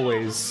like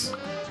always.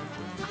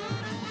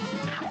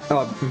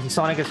 Oh,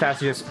 Sonic is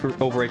fast, he just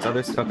overrates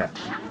others. Okay,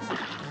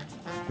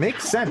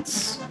 makes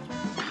sense.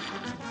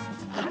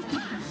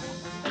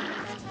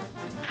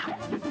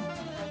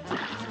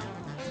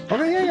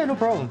 Okay, yeah, no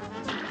problem.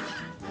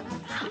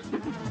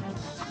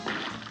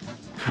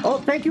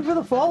 Oh, thank you for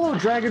the follow,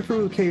 Dragon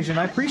Fruit Occasion.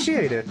 I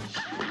appreciate it.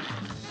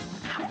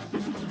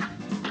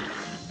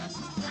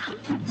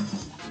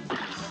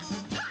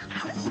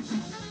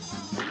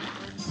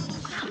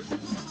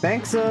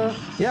 Thanks,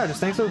 yeah, just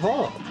thanks for the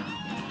follow.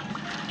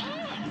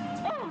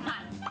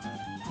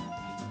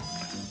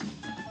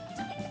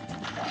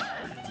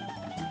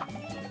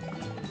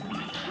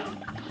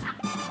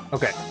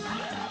 Okay.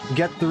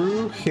 Get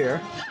through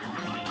here.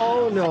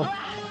 Oh, no.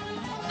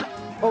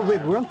 Oh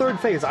wait, we're on third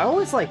phase. I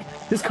always like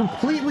just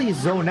completely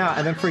zone out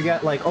and then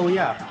forget like, oh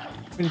yeah,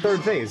 in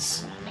third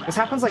phase. This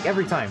happens like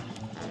every time.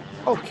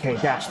 Okay,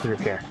 dash through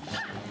here.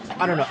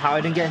 I don't know how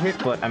I didn't get hit,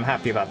 but I'm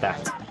happy about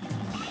that.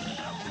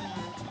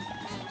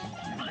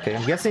 Okay,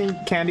 I'm guessing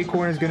candy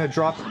corn is gonna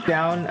drop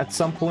down at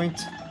some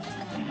point.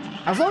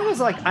 As long as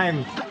like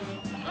I'm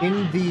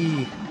in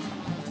the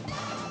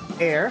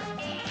air,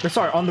 or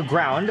sorry, on the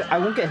ground, I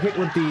won't get hit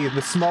with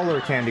the smaller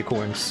candy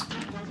corns.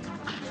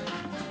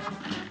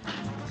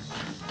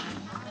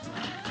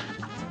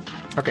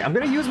 Okay, I'm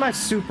gonna use my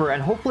super,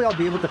 and hopefully I'll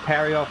be able to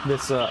parry off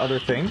this other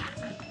thing.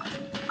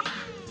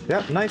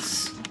 Yep,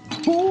 nice.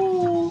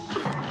 Ooh.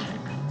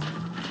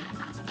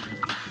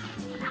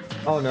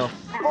 Oh no.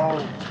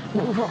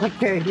 Oh.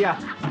 Okay, yeah.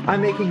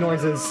 I'm making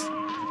noises.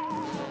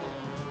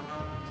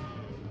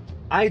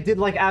 I did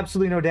like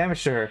absolutely no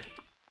damage to her.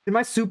 Did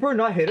my super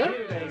not hit her?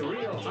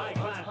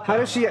 How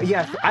does she...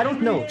 Yeah, I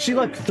don't know. She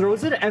like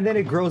throws it and then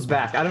it grows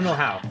back. I don't know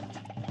how.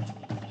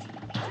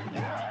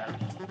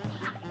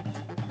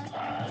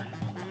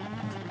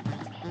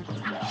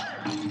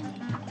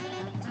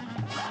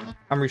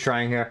 I'm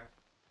retrying here.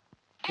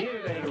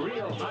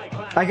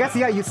 I guess,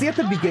 yeah, you see at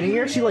the beginning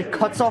here, she like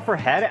cuts off her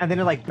head and then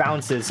it like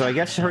bounces. So I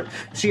guess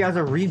she has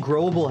a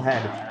regrowable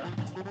head.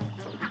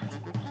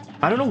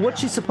 I don't know what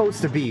she's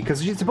supposed to be,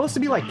 because she's supposed to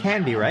be like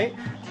Candy, right?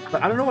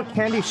 But I don't know what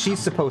Candy she's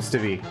supposed to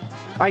be.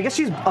 I guess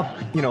she's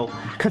a, you know,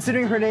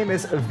 considering her name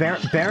is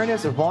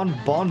Baroness von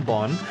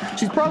Bonbon,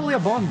 she's probably a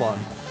bonbon,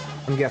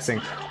 I'm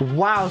guessing.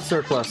 Wow,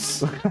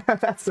 surplus.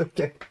 That's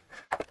okay.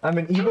 I'm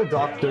an evil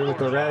doctor with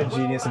a rad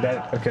genius and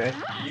that, okay.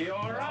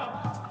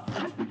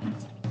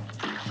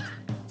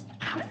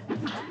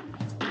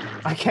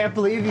 I can't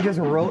believe you just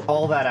wrote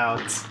all that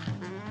out.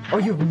 Oh,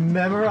 you've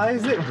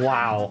memorized it?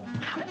 Wow.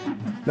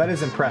 That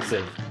is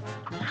impressive.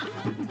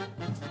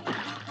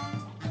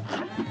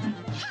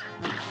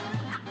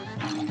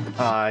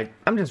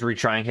 I'm just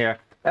retrying here.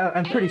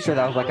 I'm pretty sure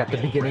that was like at the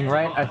beginning,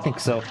 right? I think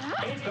so.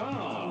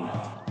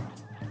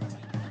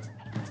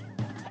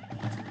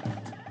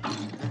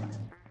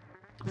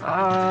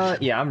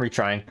 Yeah, I'm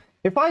retrying.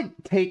 If I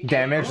take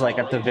damage like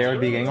at the very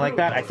beginning like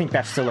that, I think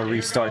that's still a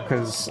restart,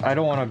 because I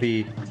don't want to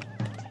be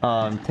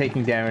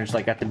taking damage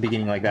like at the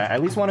beginning like that. I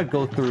at least want to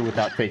go through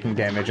without taking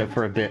damage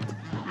for a bit.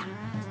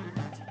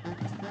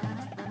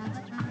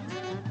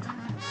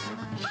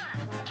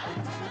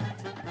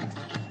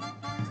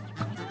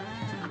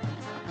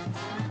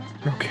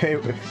 Okay,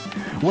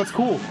 what's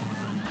cool?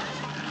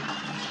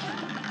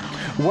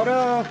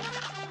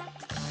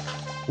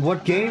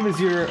 What game is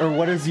your, or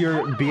what is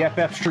your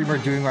BFF streamer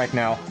doing right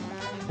now?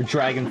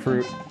 Dragon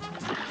Fruit.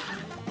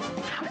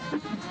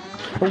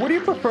 Or what do you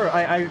prefer?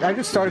 I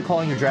just started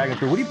calling you Dragon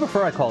Fruit. What do you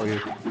prefer I call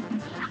you?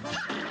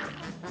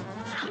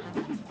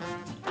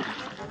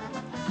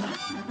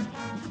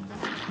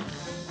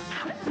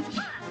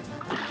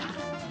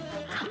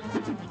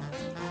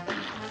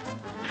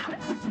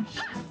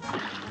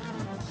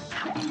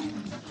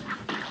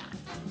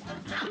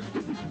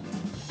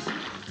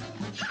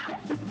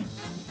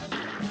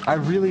 I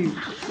really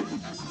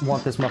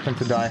want this muffin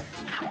to die.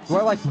 Do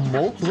I like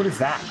molt? What is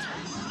that?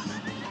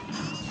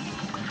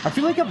 I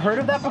feel like I've heard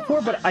of that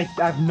before, but I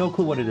have no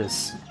clue what it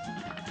is.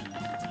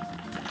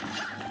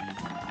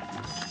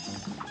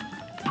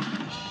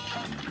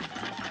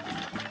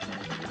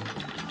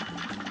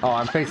 Oh,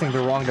 I'm facing the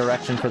wrong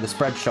direction for the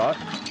spread shot.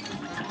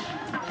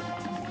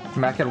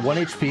 I'm back at 1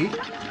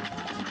 HP.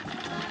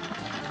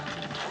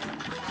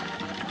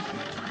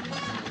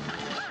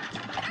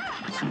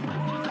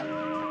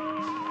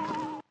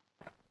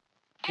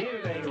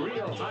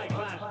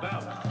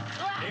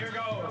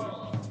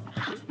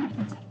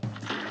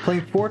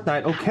 Playing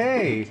Fortnite,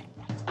 okay.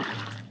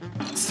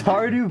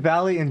 Stardew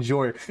Valley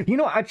Enjoyer. You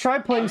know, I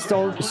tried playing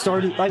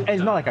Stardew, like,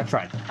 it's not like I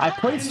tried. I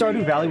played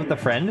Stardew Valley with a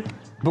friend,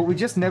 but we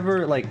just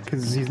never, like,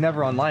 because he's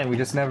never online, we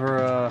just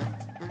never,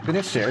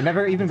 finished it, or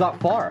never even got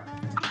far.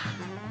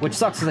 Which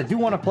sucks, because I do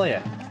want to play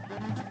it.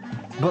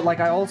 But, like,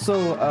 I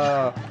also,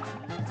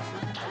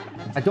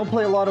 I don't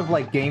play a lot of,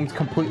 like, games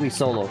completely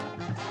solo.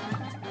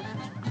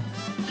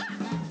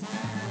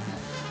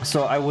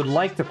 So I would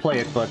like to play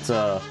it,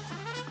 but,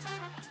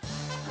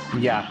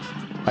 yeah,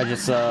 I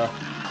just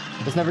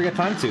never get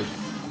time to.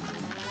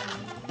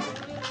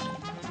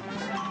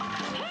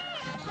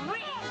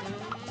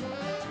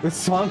 The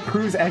song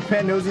proves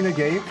Eggman knows in a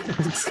game.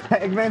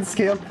 Eggman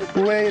scale.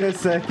 Wait a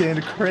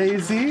second.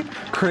 Crazy?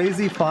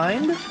 Crazy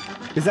find?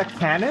 Is that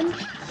canon?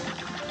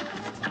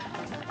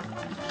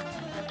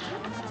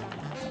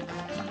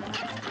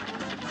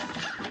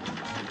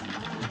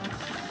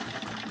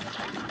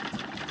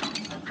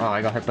 Oh,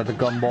 I got hit by the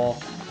gumball.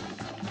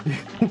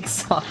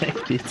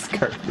 Sonic beats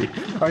Kirby.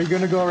 Are you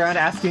gonna go around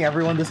asking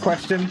everyone this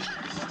question?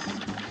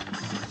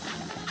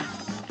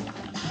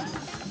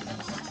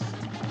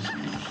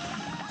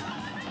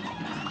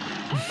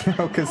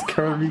 No, because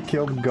Kirby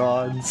killed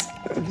gods.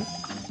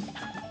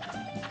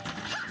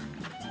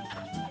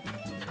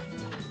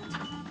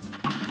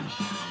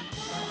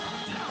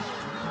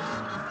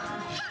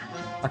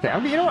 I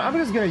Okay, you know what? I'm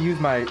just gonna use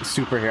my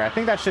super here. I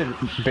think that should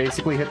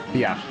basically hit...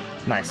 Yeah,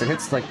 nice. It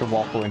hits, like, the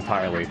waffle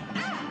entirely.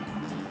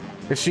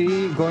 Is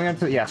she going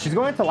into... Yeah, she's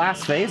going into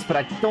last phase, but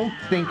I don't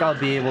think I'll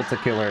be able to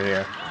kill her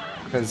here.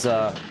 Because,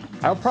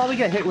 I'll probably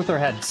get hit with her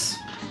heads.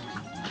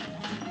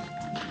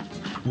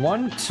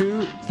 1,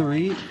 2,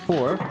 3,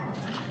 4,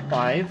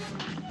 5,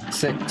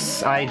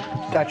 6.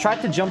 I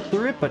tried to jump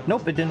through it, but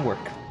nope, it didn't work.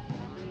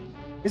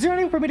 Is there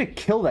anything for me to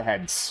kill the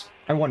heads?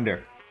 I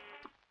wonder.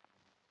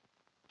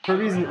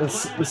 Kirby's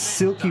a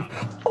silky...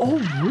 Oh,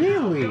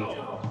 really?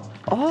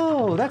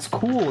 Oh, that's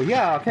cool.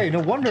 Yeah, okay, no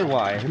wonder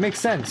why. It makes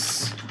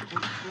sense.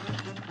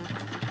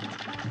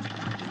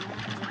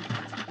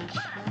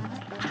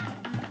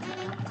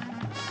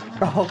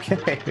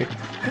 Okay.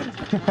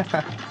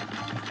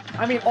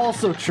 I mean,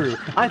 also true.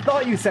 I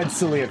thought you said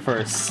silly at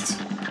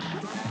first.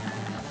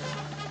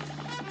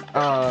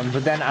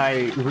 But then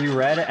I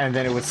reread it, and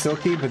then it was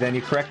silky, but then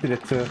you corrected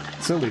it to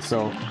silly,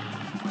 so...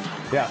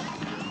 Yeah.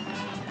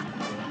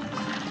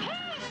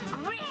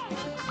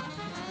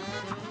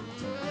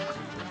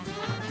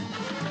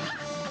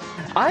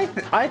 I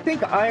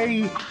think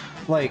I,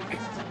 like...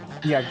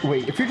 Yeah,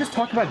 wait, if you're just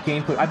talking about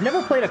gameplay... I've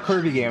never played a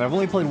Kirby game. I've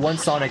only played one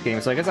Sonic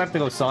game, so I guess I have to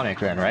go Sonic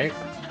then, right?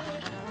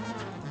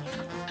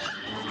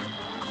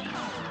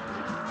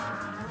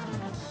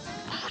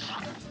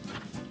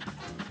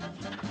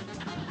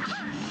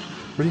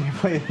 What do you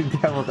play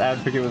Devil's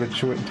Advocate with a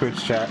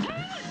Twitch chat?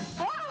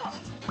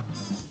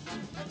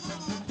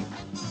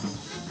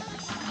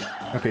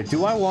 Okay,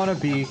 do I want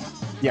to be...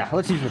 Yeah,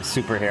 let's use with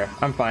super here.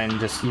 I'm fine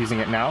just using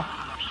it now.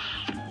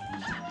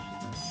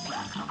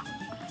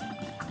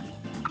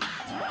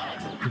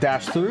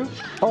 Dash through?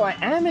 Oh, I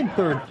am in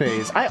third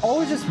phase. I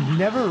always just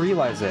never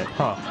realize it.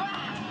 Huh.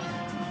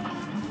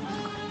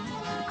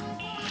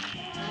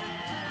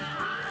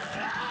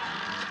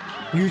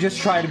 You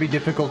just try to be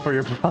difficult for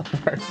your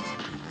brother.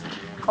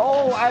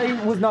 Oh, I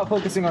was not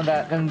focusing on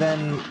that, and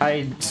then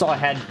I saw a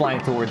head flying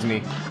towards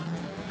me.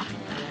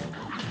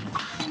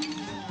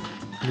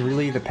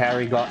 Really? The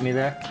parry got me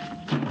there?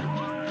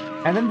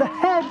 And then the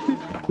head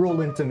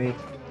rolled into me.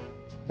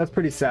 That's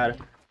pretty sad.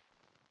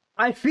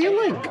 I feel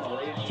like...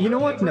 You know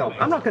what? No,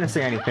 I'm not gonna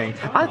say anything.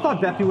 I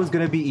thought Beppy was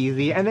gonna be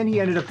easy, and then he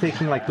ended up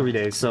taking like 3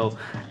 days, so...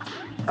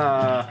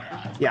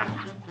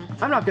 yeah.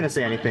 I'm not gonna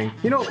say anything.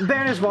 You know,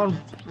 Banished Bon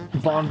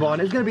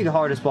is gonna be the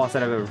hardest boss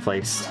that I've ever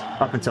faced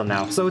up until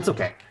now, so it's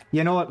okay.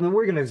 You know what?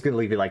 We're just gonna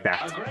leave it like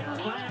that.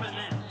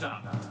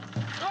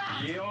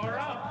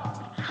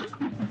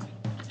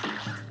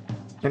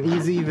 And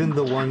easy, even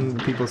the one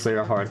people say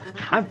are hard.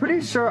 I'm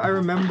pretty sure I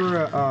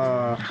remember,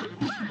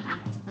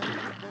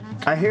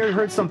 I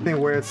heard something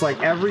where it's like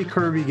every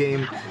Kirby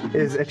game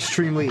is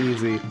extremely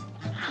easy.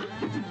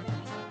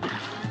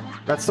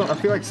 That's I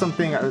feel like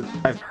something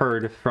I've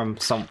heard from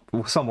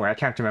somewhere. I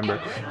can't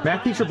remember.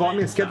 Math teacher bought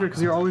me a sketchbook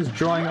because you're always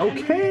drawing.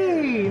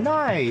 Okay,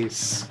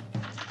 nice.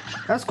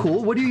 That's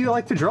cool. What do you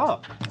like to draw?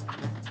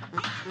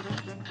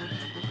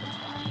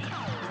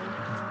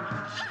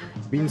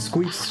 Being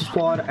Squeak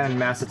Squad and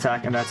Mass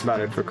Attack, and that's about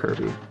it for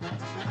Kirby.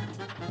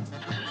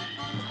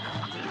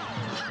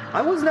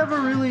 I was never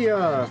really,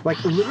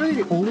 like,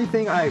 literally the only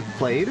thing I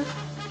played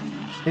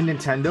in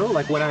Nintendo,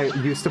 like when I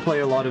used to play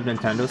a lot of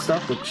Nintendo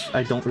stuff, which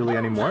I don't really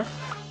anymore,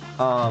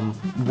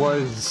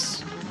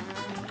 was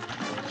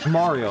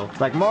Mario.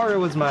 Like, Mario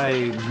was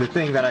the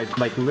thing that I,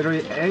 like,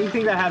 literally,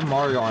 anything that had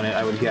Mario on it,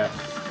 I would get.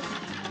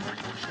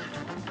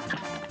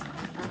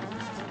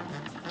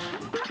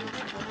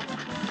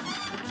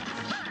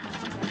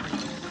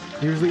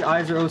 Usually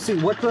eyes are OC.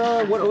 What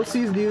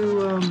OCs do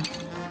you,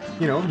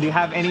 you know, do you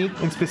have any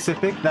in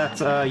specific that,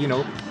 you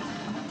know,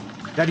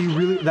 that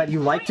you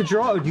like to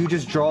draw, or do you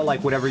just draw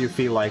like whatever you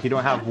feel like? You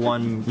don't have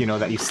one, you know,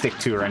 that you stick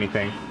to or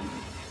anything?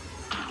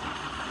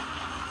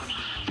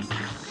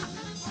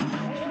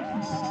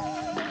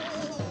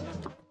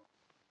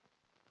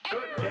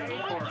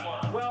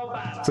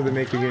 So they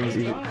make the games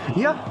easy.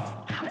 Yeah,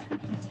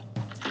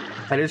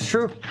 that is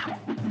true.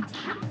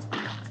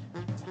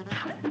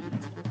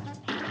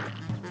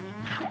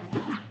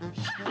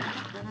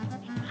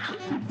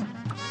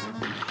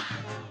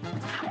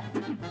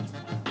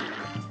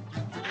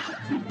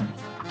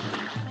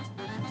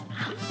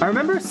 I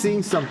remember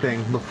seeing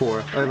something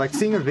before, like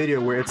seeing a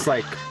video where it's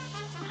like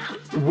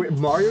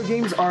Mario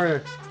games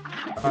are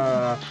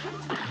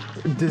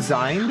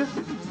designed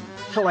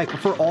for like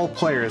for all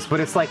players,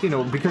 but it's like, you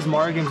know, because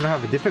Mario games don't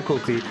have a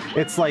difficulty,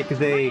 it's like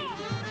they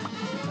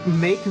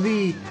make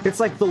it's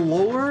like the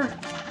lower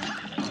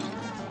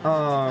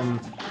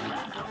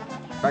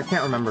I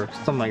can't remember,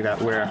 something like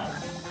that, where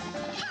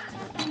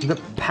the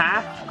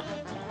path,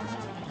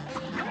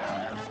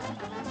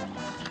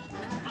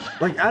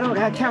 like,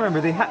 I can't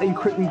remember. They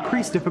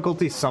increase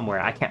difficulty somewhere.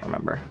 I can't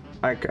remember.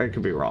 I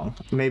could be wrong.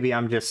 Maybe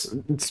I'm just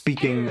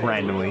speaking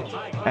randomly,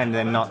 and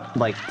then not,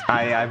 like,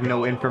 I have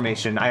no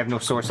information. I have no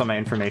source on my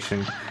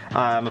information.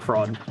 I'm a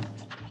fraud.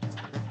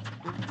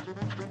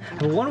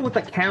 The one with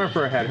the camera for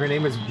her head, her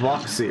name is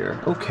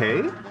Voxier.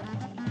 Okay.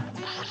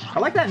 I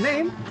like that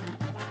name.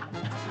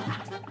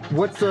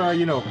 What's,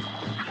 you know,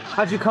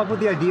 How'd you come up with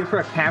the idea for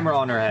a camera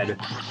on her head?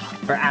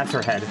 Or at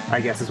her head,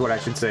 I guess is what I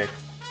should say.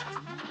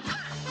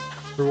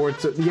 Reward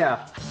to...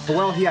 Yeah.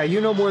 Well, yeah,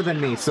 you know more than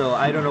me, so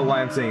I don't know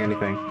why I'm saying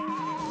anything.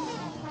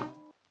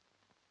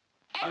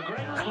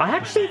 I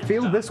actually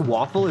feel this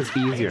waffle is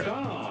easier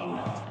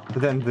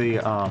than the,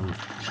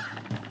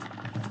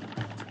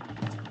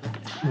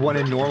 one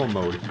in normal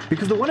mode.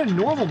 Because the one in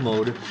normal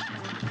mode,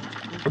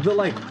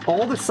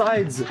 all the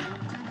sides,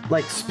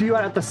 spew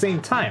out at the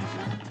same time.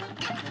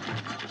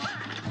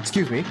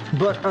 Excuse me.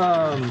 But,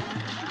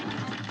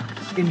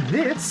 in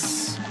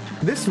this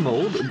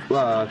mode,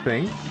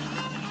 thing,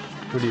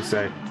 what do you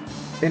say?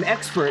 In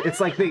Expert, it's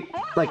like the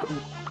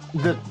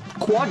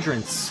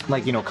quadrants,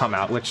 come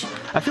out, which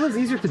I feel is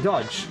easier to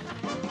dodge.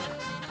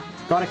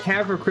 Got a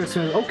cat for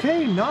Christmas.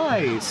 Okay,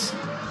 nice!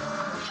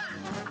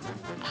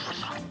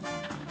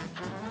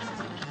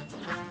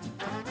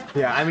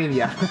 Yeah, I mean,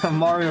 yeah,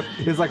 Mario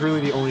is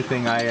really the only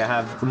thing I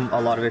have a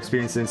lot of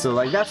experience in, so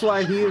that's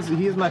why he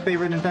is my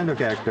favorite Nintendo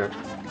character.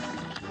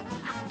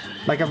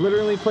 I've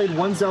literally played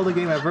one Zelda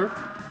game ever,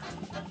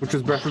 which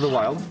was Breath of the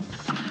Wild.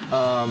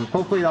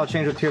 Hopefully that'll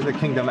change with Tears of the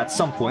Kingdom at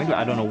some point,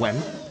 I don't know when.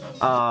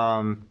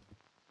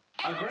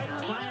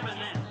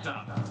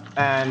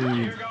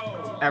 And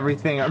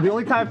everything. The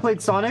only time I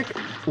played Sonic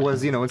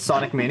was, in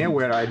Sonic Mania,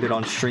 where I did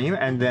on stream,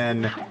 and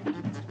then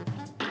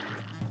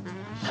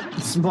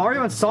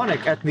Mario and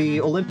Sonic at the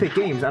Olympic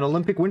Games and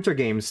Olympic Winter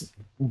Games,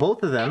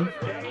 both of them,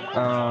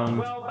 on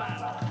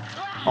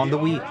the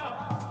Wii.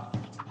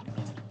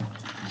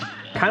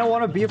 Kind of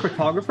want to be a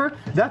photographer.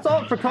 That's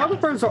all.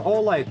 Photographers are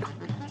all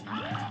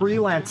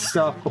freelance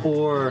stuff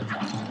or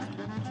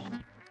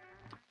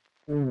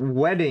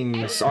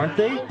weddings, aren't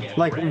they?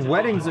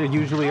 Weddings are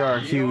usually a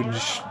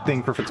huge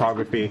thing for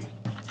photography.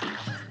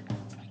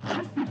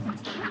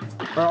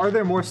 Or are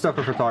there more stuff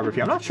for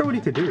photography? I'm not sure what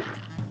he could do.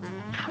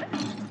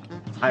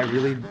 I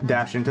really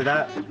dash into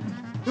that.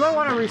 Do I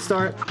want to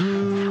restart?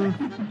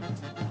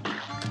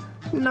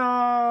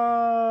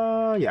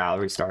 No. Yeah, I'll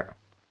restart.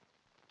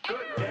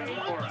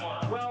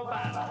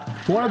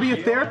 Want to be a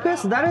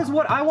therapist? That is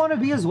what I want to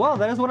be as well.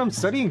 That is what I'm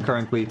studying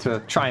currently to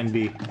try and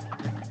be.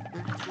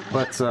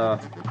 But,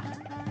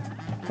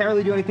 can't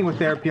really do anything with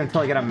therapy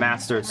until I get a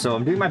master's. So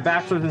I'm doing my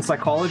bachelor's in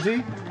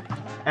psychology.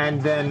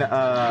 And then,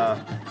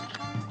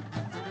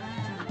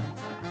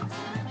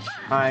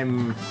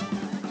 I'm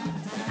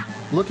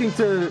looking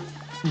to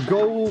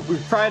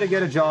try to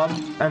get a job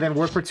and then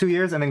work for 2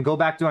 years and then go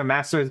back to my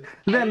master's,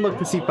 then look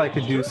to see if I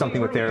could do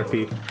something with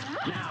therapy.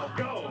 Now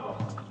go.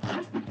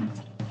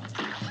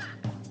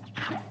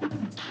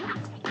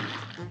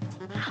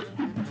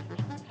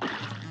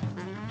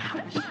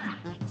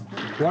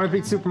 Want to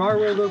beat Super Mario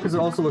World though, because it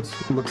also looks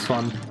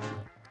fun.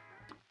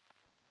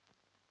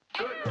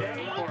 Good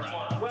day for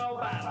a well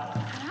battle.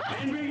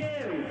 And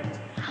begin.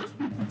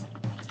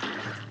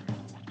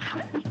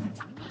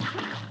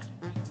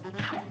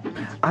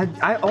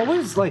 I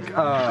always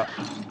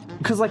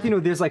because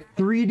there's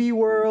 3D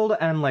World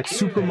and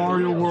Super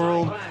Mario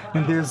World,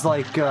 and there's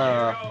I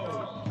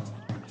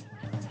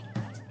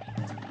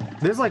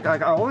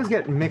always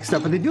get mixed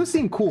up, but they do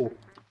seem cool.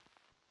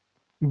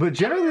 But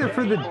generally they're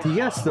for the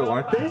DS though,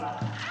 aren't they?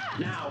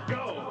 Now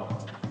go.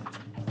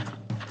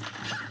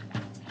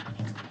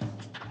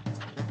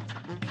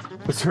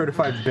 A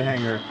certified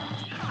banger.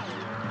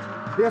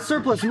 Yeah,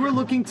 Surplus, you were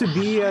looking to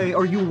be a,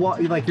 or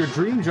your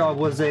dream job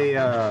was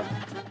a,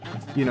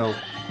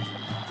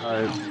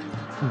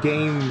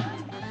 game,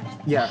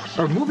 yeah,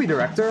 or movie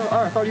director. Oh,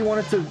 I thought you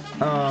wanted to,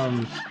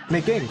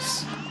 make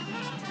games.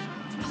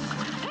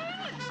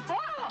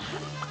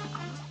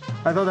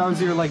 I thought that was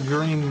your,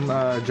 dream,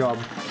 job.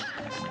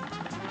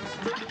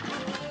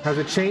 Has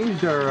it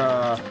changed,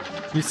 or,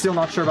 you're still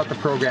not sure about the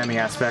programming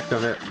aspect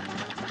of it?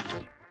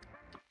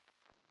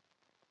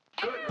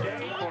 Good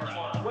day for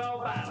a well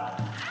battle.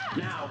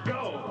 Now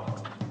go.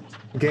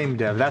 Game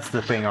dev, that's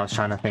the thing I was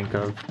trying to think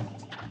of.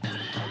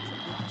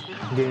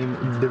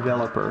 Game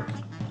developer.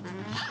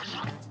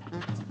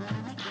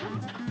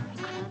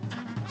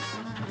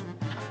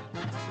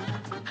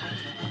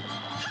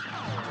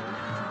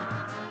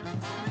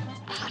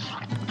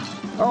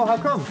 Oh, how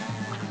come?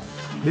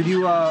 Did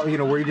you,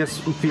 were you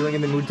just feeling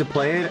in the mood to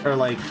play it? Or,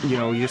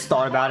 you just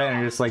thought about it and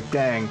you're just like,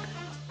 dang,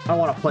 I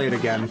want to play it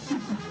again.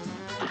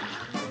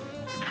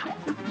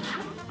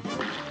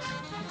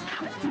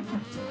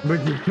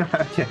 But you're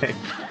not, okay.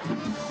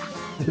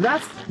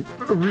 That's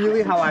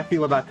really how I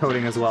feel about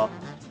coding as well.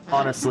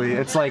 Honestly,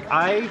 it's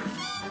I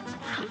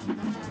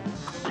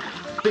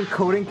think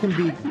coding can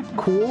be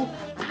cool,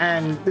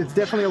 and it's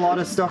definitely a lot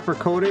of stuff for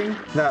coding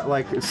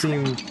that,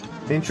 seem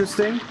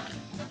interesting.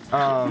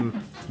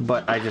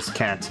 But I just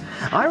can't.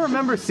 I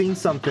remember seeing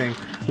something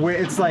where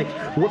it's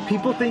what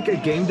people think a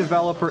game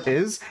developer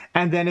is,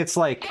 and then it's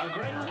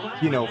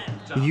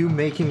you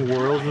making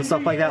worlds and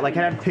stuff like that. I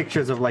had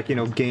pictures of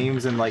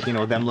games and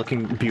them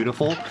looking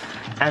beautiful,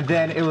 and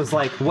then it was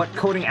what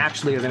coding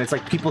actually is, and it's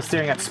people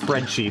staring at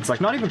spreadsheets.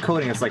 Not even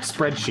coding, it's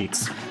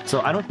spreadsheets.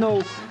 So I don't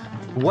know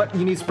what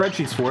you need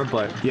spreadsheets for,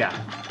 but yeah,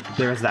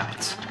 there's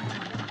that.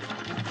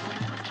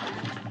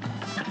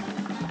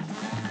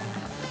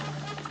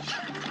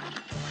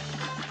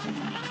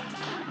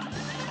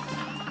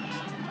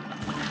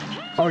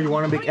 Oh, you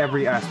want to make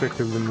every aspect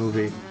of the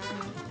movie.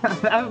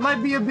 That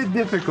might be a bit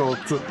difficult.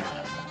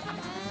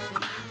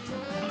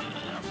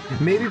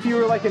 Maybe if you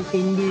were like an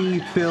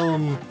indie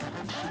film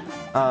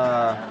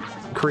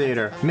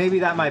creator, maybe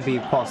that might be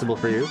possible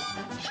for you.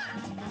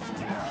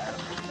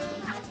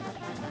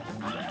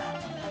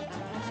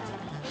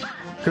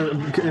 Cause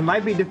it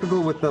might be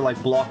difficult with the like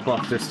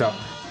blockbuster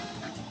stuff.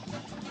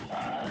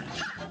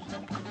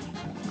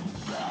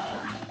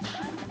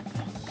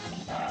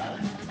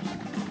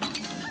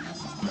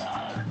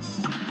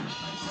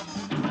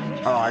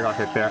 Oh, I got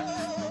hit there.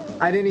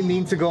 I didn't even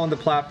mean to go on the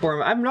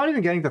platform. I'm not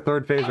even getting to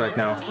third phase right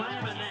now.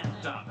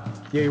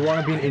 Yeah, you want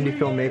to be an indie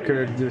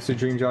filmmaker, just a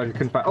dream job you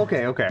couldn't find.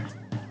 Okay, okay.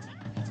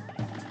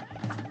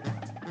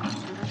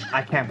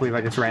 I can't believe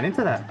I just ran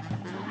into that.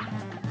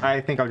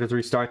 I think I'll just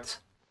restart.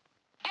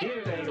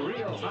 Here's a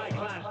real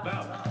high-class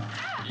bout.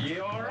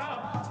 You're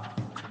up.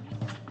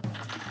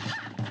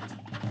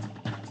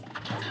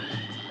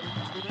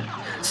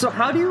 So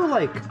how do you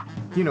like,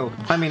 you know,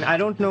 I mean, I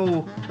don't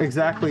know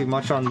exactly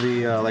much on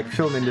the like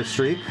film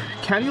industry.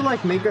 Can you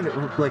like make a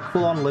like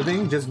full-on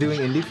living just doing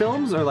indie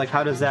films, or like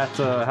how does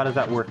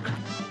that work?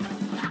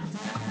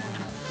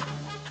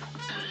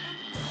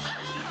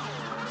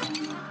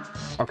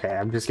 Okay,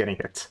 I'm just getting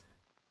hit.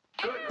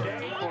 Good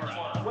day for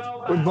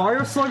well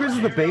Mario Sluggers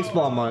is the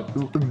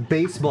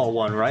baseball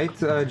one, right?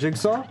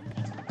 Jigsaw?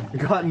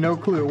 Got no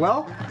clue.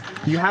 Well,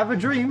 you have a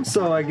dream,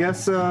 so I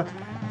guess you'll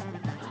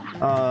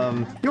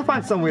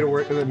find some way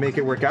to make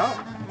it work out.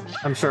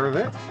 I'm sure of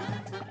it.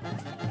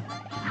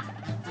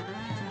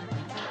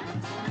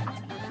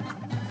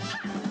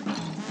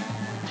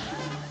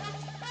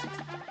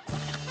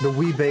 The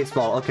Wii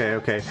baseball. Okay,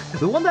 okay.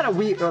 The one that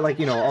we like,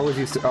 you know, always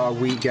used to.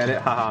 We get it.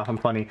 Haha, I'm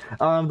funny.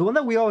 The one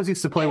that we always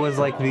used to play was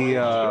like the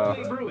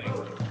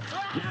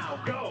now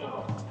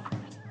go.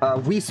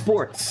 Wii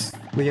Sports.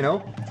 You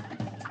know,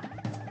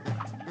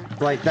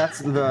 like that's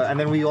the. And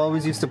then we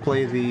always used to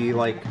play the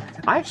like.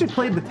 I actually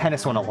played the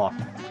tennis one a lot.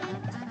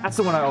 That's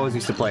the one I always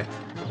used to play.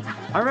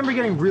 I remember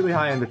getting really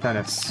high into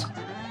tennis.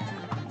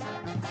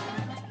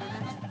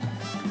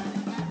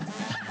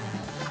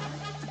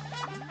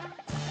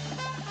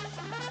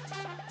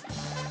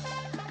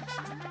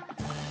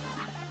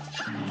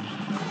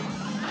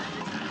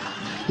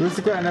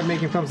 Realistically, I end up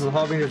making films as a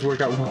hobby and just work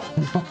out well.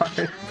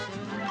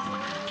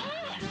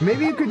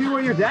 Maybe you could do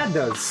what your dad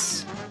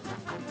does.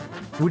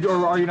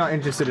 Or are you not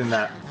interested in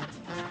that?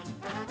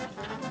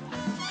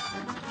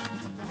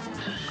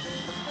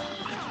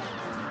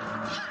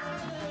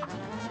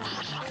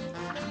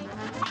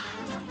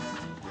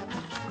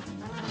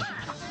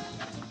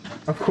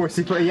 Of course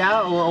you play.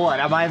 Yeah, or what?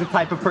 Am I the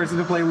type of person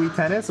to play Wii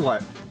tennis?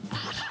 What?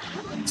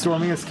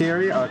 Storming is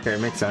scary? Okay,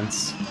 makes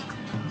sense.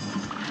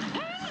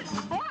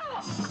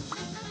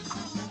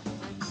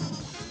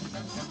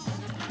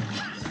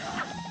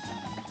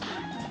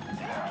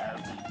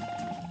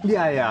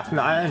 Yeah, yeah.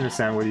 No, I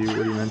understand what you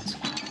meant.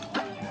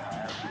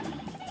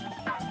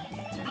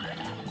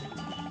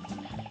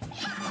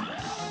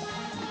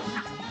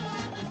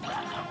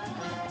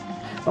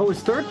 Oh,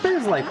 is third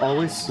phase like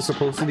always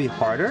supposed to be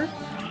harder?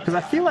 Because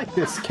I feel like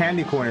this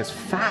candy corn is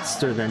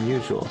faster than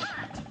usual.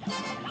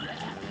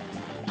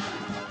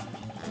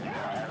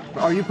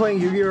 Are you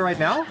playing Yu-Gi-Oh right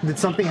now? Did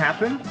something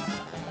happen?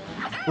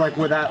 Like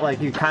where that like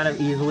you kind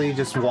of easily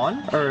just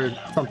won, or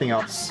something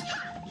else?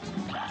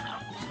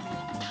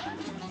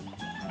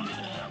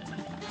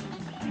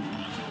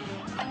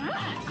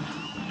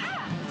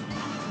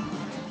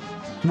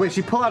 Wait,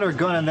 she pulled out her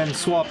gun and then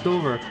swapped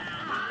over.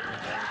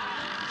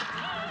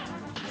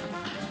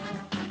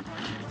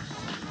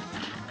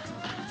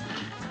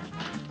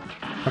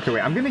 Okay,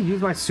 wait, I'm gonna use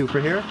my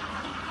super here.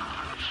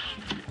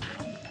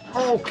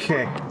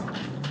 Okay.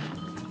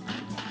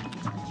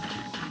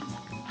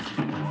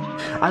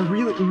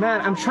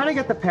 Man, I'm trying to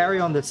get the parry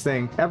on this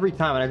thing every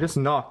time and I just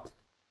knocked.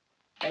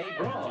 A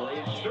brawl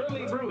is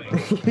surely brewing.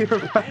 You're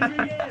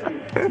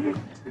right.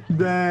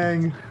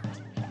 Dang.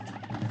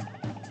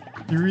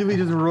 You really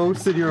just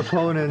roasted your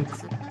opponent.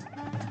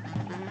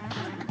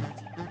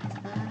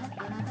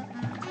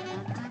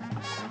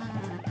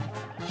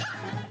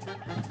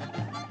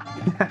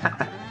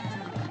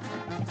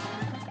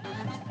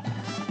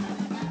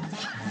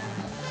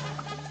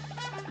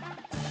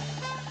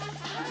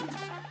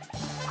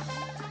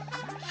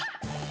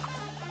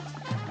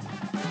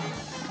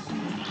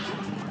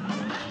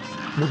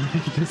 You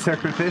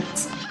deserve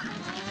it.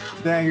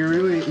 Dang, you're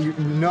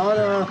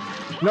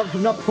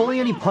not pulling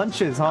any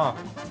punches, huh?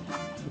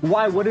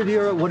 Why? What did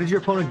your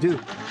opponent do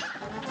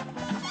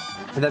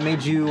that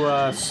made you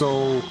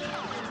so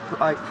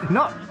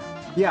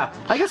yeah,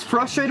 I guess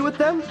frustrated with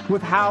them,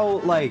 with how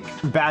like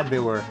bad they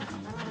were.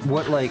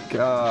 What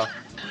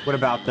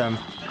about them?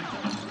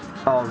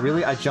 Oh,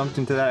 really? I jumped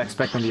into that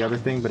expecting the other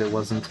thing, but it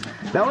wasn't.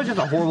 That was just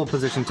a horrible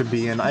position to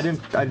be in. I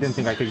didn't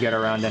think I could get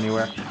around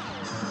anywhere.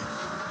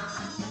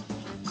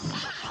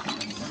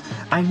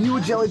 I knew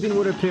a jelly bean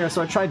would appear,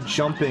 so I tried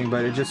jumping,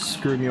 but it just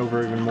screwed me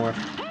over even more.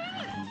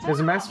 There's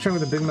a master train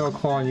with a big metal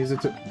claw and use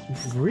it to...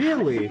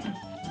 Really?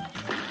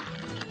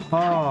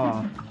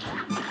 Huh.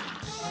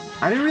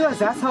 I didn't realize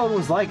that's how it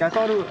was like. I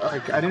thought it was,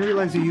 like, I didn't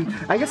realize you use...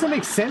 I guess it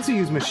makes sense to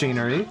use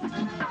machinery.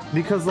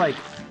 Because, like,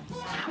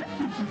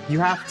 you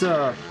have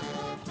to...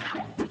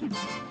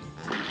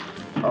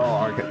 Oh,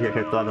 I hit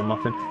the other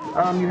muffin.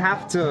 You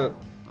have to...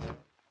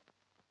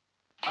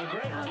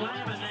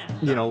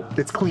 You know,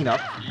 it's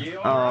cleanup.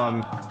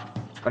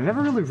 I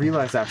never really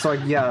realized that. So, like,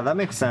 yeah, that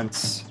makes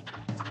sense.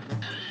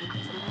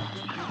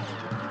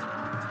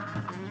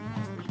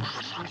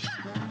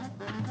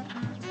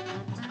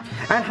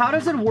 And how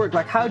does it work?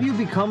 Like, how do you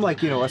become,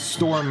 like, you know, a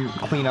storm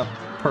cleanup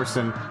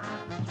person?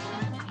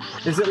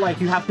 Is it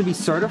like you have to be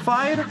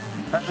certified?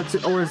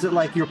 Or is it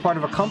like you're part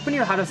of a company?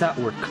 Or how does that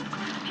work?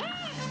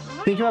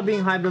 Thinking about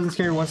being high doesn't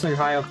scare you. Once you're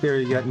high up there,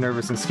 you get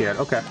nervous and scared.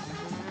 Okay.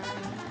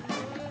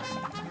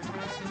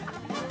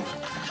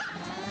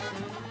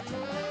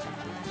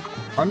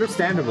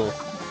 Understandable.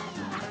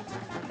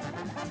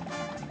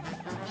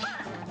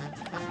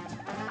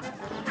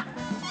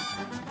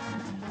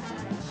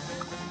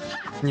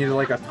 You need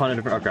like a ton of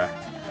different... Okay.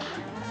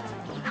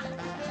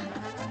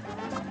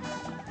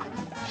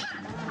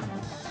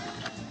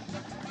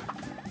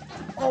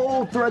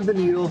 Oh, thread the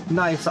needle.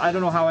 Nice. I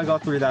don't know how I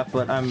got through that,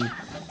 but I'm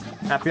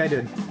happy I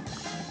did.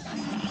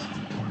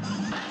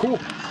 Cool.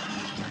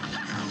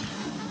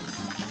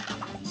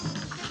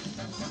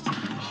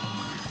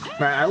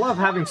 Man, I love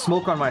having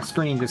smoke on my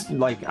screen just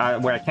like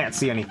where I can't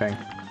see anything.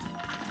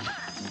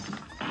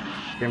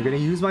 Okay, I'm gonna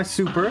use my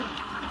super.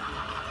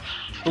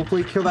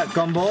 Hopefully kill that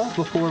gumball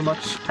before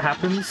much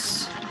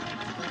happens.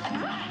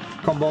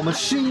 Gumball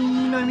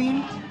machine, I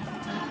mean.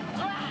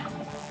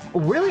 Oh,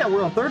 really?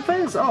 We're on third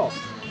phase? Oh.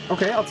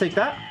 Okay, I'll take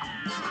that.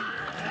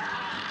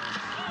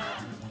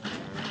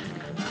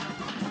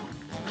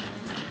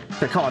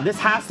 Okay, come on. This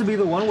has to be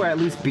the one where I at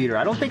least beat her.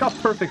 I don't think I'll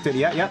perfect it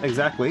yet. Yeah,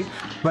 exactly.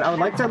 But I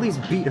would like to at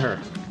least beat her.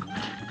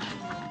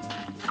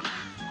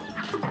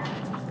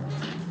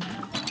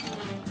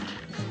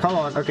 Come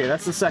on. Okay,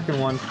 that's the second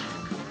one.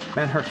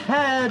 Man, her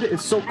head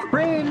is so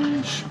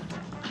cringe!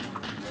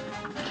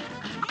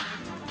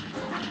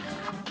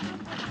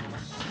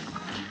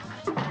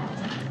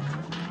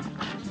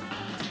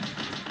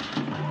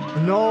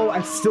 No,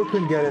 I still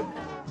couldn't get it.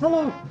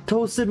 Hello,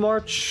 Toasted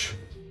March.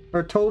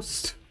 Or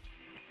Toast.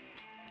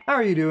 How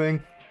are you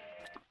doing?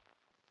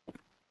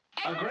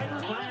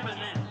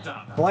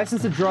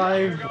 License to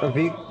drive a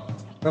vehicle.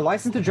 Or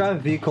license to drive a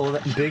vehicle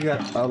that big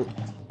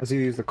as you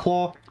use the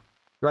claw.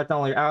 Write down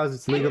all your hours.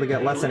 It's legal to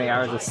get less than 8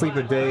 hours of sleep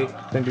a day.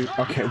 Then do...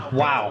 Okay,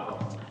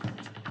 wow.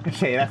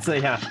 Okay, that's a...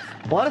 Yeah.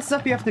 A lot of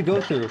stuff you have to go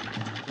through.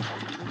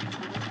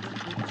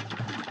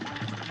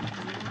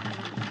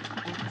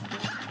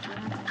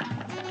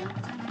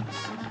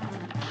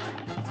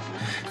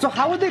 So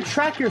how would they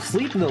track your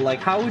sleep, though? Like,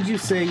 how would you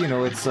say, you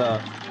know, it's,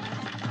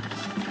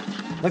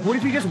 Like, what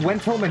if you just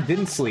went home and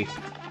didn't sleep?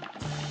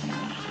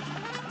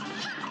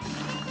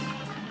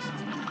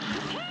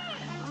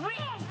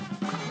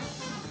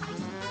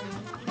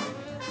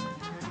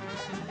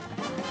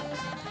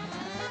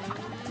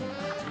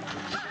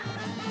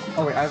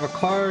 Oh wait, I have a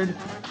card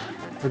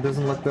that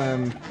doesn't let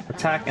them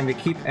attack, and they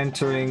keep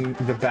entering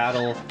the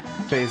battle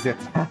phase to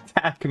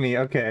attack me.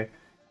 Okay.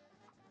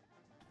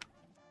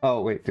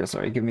 Oh wait,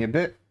 sorry, give me a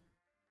bit.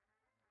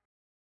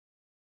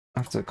 I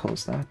have to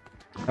close that.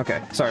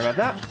 Okay, sorry about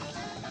that.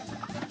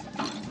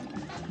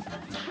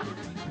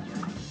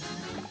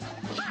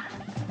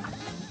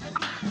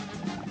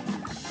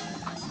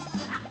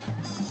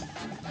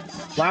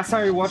 Last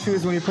time you were watching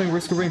was when you're playing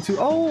Risk of Rain 2.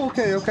 Oh,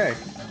 okay, okay.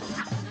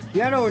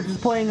 Yeah, no, we're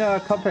just playing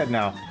Cuphead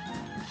now.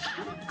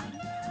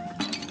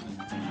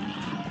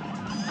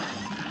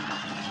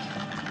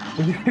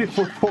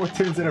 For 4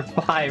 turns and a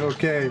 5,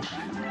 okay.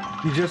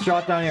 You just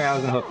jot down your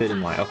hours and hooked it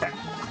in line, okay.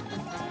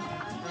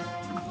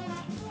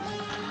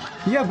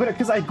 Yeah, but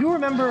because I do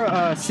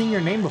remember seeing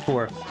your name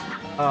before.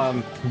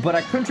 But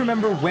I couldn't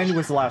remember when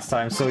was the last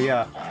time, so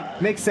yeah.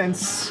 Makes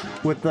sense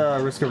with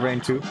Risk of Rain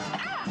 2.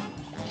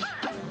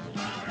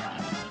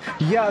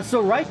 Yeah,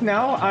 so right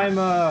now I'm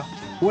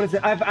what is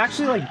it? I've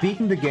actually like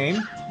beaten the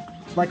game,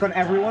 like on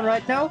everyone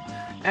right now,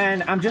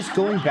 and I'm just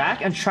going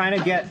back and trying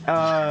to get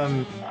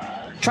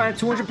trying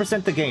to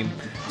 200% the game.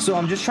 So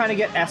I'm just trying to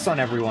get S on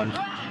everyone.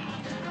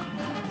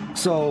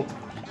 So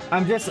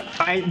I'm just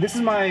this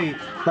is my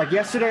like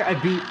yesterday I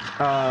beat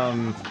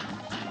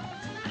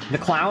the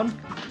clown,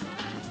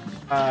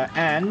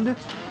 and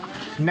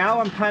now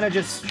I'm kind of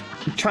just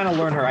trying to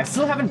learn her. I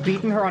still haven't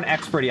beaten her on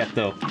expert yet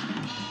though.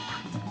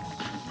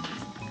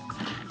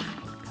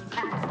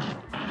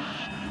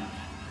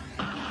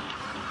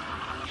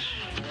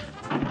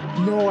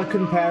 No, I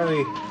couldn't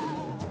parry.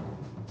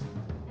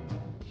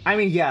 I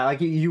mean, yeah,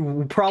 like,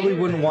 you probably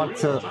wouldn't want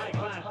to,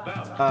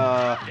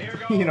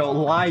 you know,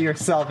 lie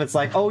yourself. It's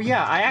like, oh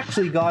yeah, I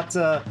actually got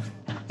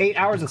 8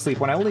 hours of sleep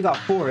when I only got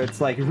 4. It's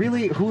like,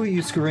 really, who are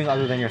you screwing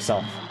other than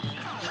yourself?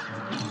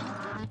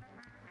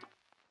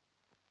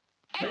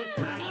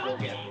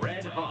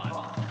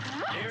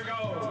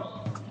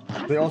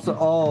 They also,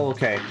 oh,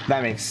 okay,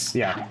 that makes,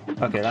 yeah,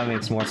 okay, that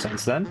makes more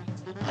sense then.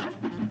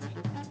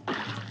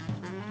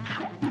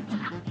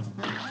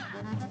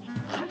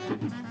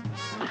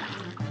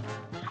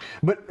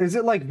 But is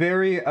it like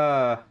very,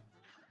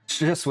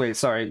 just wait,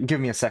 sorry, give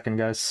me a second,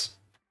 guys.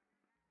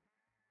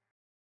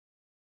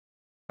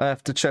 I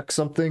have to check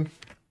something.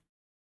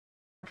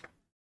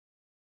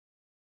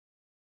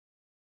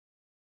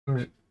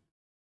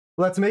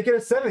 Let's make it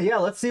a 7. Yeah,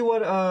 let's see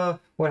what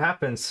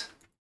happens.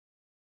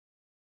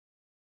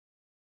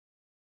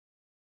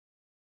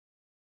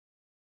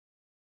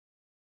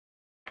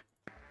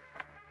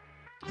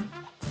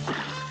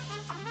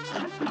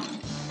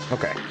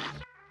 Okay.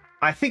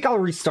 I think I'll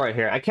restart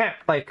here. I can't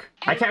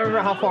remember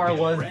how far I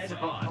was.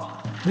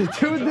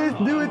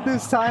 Do it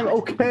this time.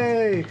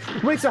 Okay.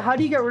 Wait, so how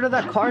do you get rid of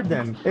that card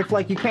then? If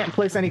like you can't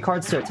place any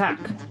cards to attack?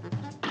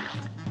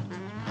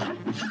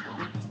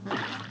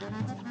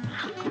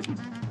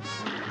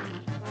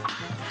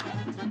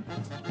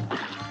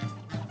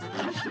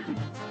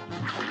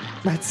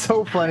 That's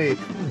so funny.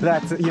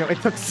 That, you know,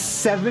 it took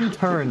 7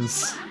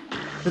 turns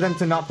for them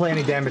to not play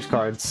any damage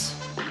cards.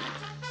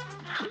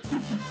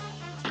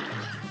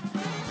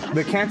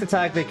 They can't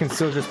attack, they can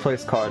still just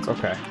place cards.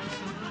 Okay.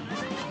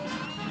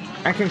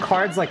 And can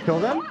cards, like, kill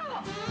them?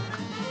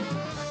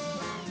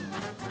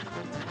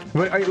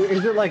 But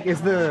is it, like,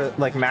 is the,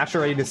 like, match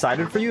already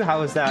decided for you?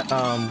 How is that,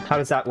 how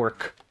does that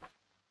work?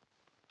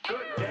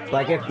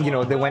 Like, if, you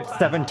know, they went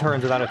 7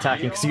 turns without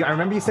attacking. Because I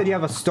remember you said you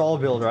have a stall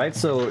build, right?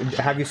 So,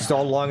 have you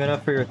stalled long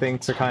enough for your thing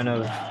to kind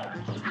of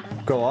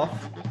go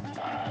off?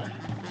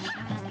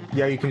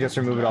 Yeah, you can just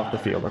remove it off the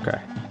field. Okay.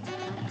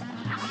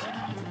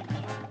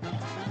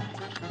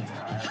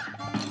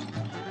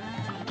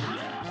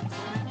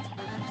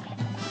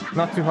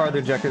 Not too hard,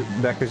 their deck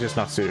is just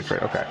not suited for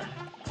it. Okay.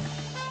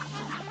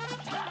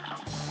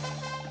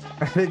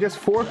 They just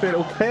forfeit.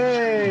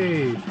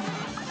 Okay!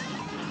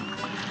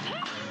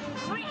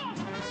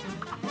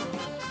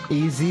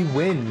 Easy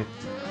win.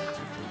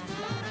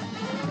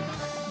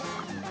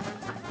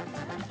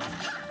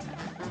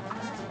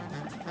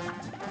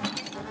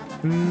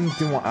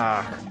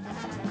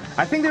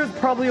 I think there's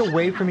probably a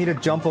way for me to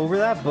jump over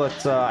that,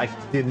 but I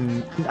did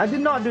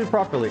not do it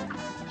properly.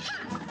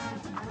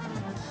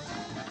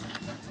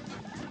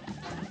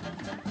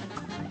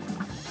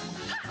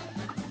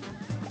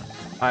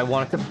 I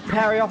wanted to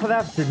parry off of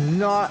that, did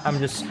not. I'm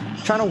just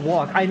trying to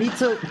walk. I need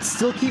to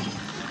still keep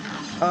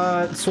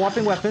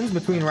swapping weapons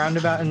between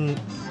roundabout and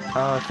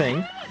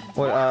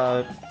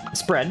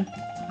spread,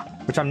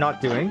 which I'm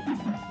not doing.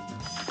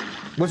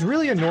 What's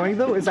really annoying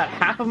though is that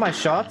half of my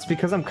shots,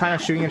 because I'm kind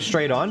of shooting it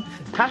straight on,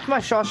 half of my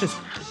shots just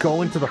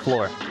go into the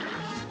floor,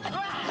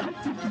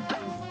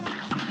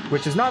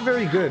 which is not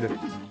very good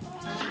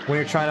when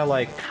you're trying to,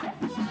 like,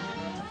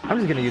 I'm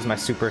just gonna use my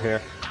super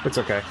here. It's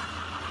okay.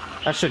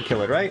 That should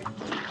kill it, right?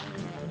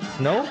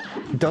 No?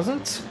 It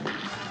doesn't?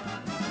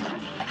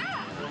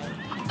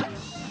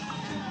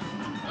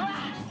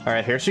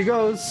 Alright, here she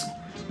goes.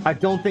 I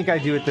don't think I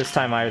do it this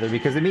time either,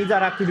 because it means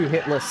I'd have to do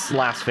hitless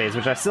last phase,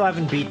 which I still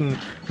haven't beaten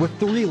with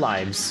 3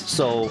 lives.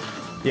 So,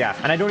 yeah.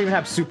 And I don't even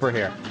have super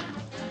here.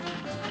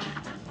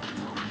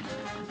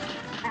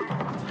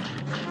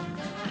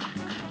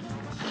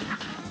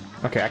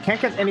 Okay, I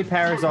can't get any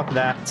parries off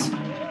that.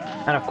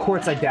 And of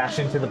course I dash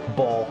into the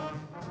ball.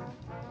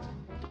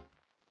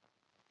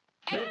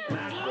 This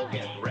match will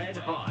get red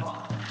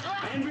hot.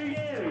 And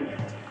begin.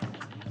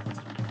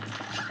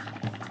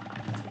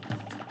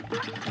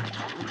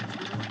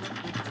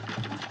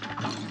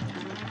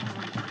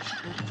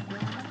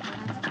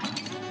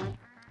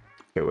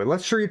 Okay, wait,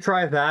 let's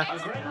retry that.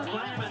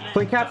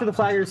 Play capture the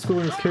flag at your school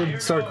and this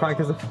kid started crying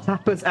because the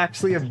flag was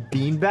actually a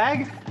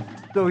beanbag.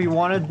 So he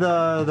wanted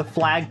the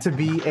flag to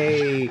be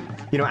a,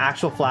 you know,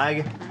 actual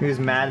flag. He was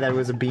mad that it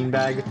was a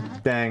beanbag.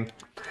 Dang.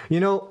 You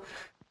know,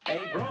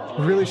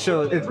 really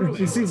shows,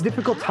 it's these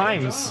difficult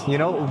times, you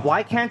know?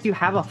 Why can't you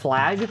have a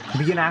flag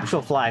be an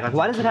actual flag? Like,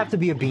 why does it have to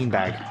be a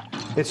beanbag?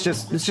 It's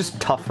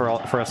just tough for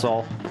us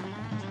all.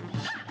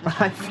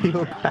 I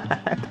feel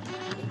bad.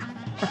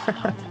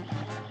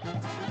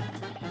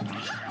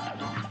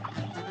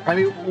 I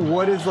mean,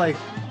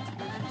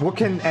 what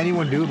can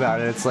anyone do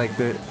about it? It's like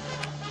the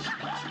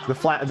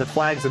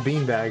flag's a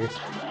beanbag.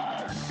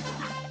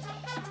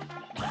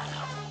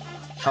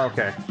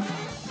 Okay.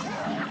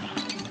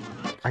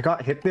 I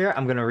got hit there.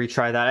 I'm gonna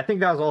retry that. I think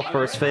that was all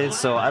first phase,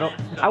 so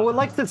I would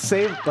like to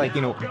save, like,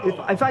 you know,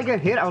 if I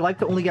get hit, I would like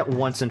to only get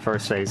once in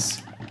first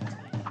phase.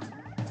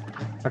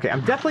 Okay,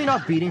 I'm definitely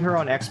not beating her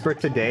on expert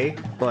today,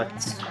 but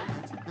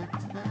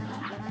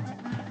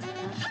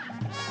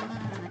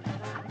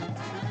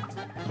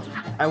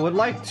I would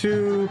like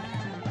to...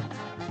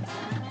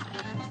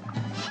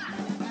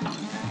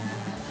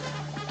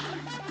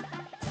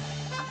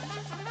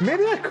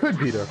 Maybe I could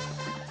beat her.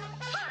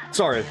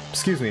 Sorry,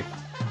 excuse me.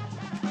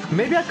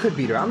 Maybe I could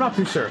beat her, I'm not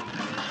too sure.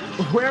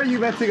 Where are you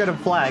meant to get a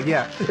flag?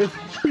 Yeah,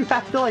 if you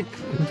have to, like,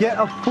 get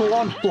a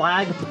full-on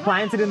flag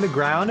planted in the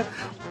ground.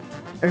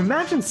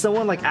 Imagine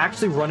someone, like,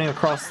 actually running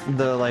across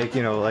the, like,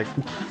 you know, like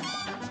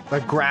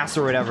grass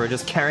or whatever,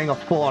 just carrying a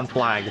full-on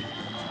flag.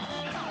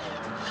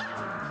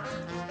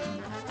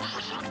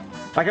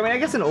 Like, I mean, I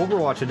guess in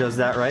Overwatch it does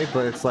that, right?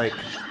 But it's like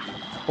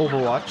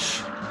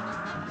Overwatch.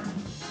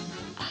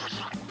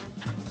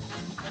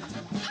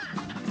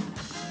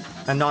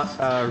 and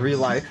not real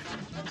life.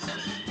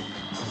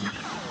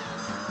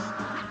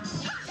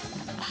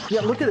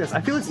 Yeah, look at this.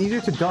 I feel it's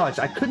easier to dodge.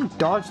 I couldn't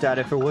dodge that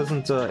if it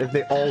wasn't if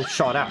they all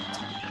shot out.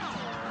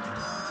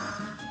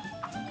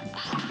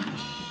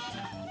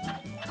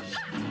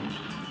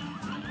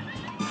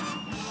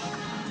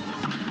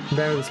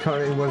 Ben was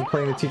coming, he wasn't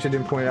playing, the teacher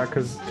didn't point it out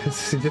because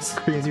he just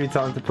screams every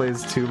time to play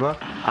his tuba.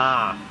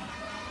 Ah.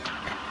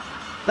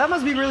 That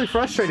must be really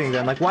frustrating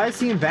then. Like, why is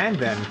he in band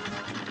then?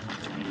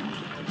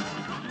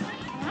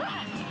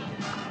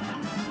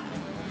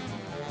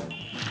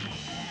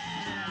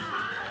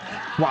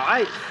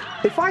 Wow,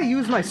 if I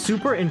use my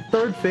super in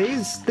third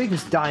phase, they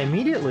just die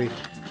immediately.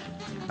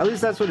 At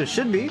least that's what it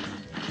should be.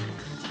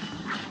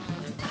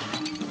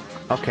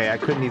 Okay, I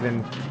couldn't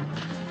even...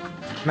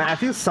 Man, I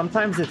feel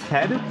sometimes its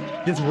head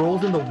just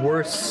rolls in the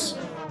worst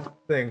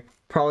thing.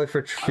 Probably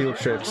for field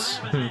trips.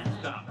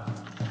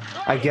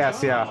 I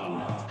guess, yeah.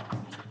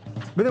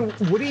 But then,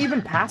 would he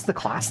even pass the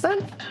class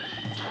then?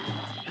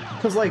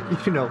 Because, like,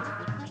 you know,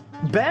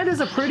 band is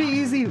a pretty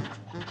easy...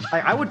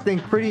 I would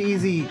think pretty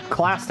easy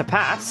class to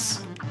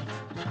pass.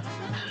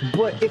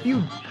 But if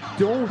you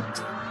don't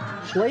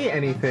play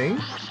anything...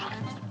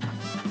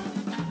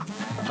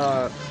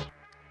 how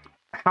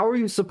are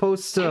you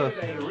supposed to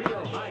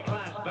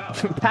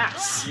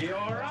pass?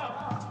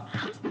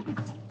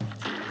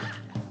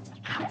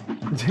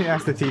 Did you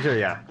ask the teacher?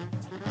 Yeah.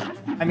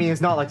 I mean,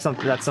 it's not like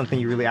something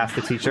you really ask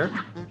the teacher.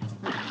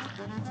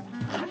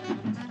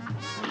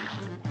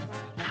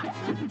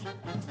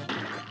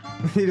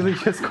 He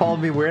just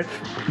called me weird.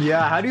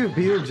 Yeah, how do you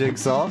feel,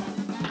 Jigsaw?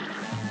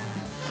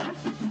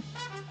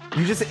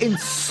 You just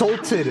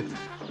insulted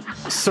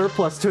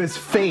Surplus to his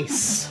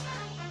face.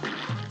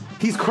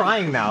 He's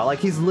crying now, like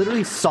he's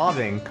literally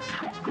sobbing.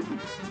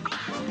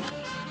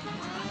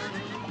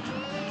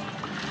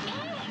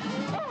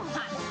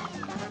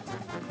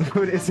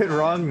 Is it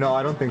wrong? No,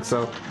 I don't think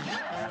so.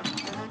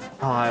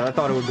 Oh, I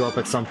thought it would go up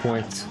at some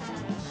point.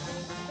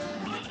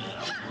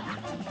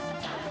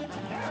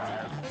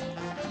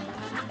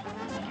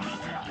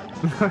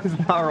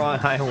 It's not wrong,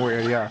 I'm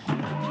weird, yeah.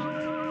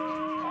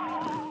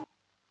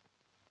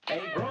 A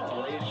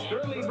brawl is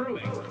surely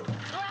brewing.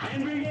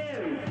 And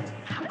begin.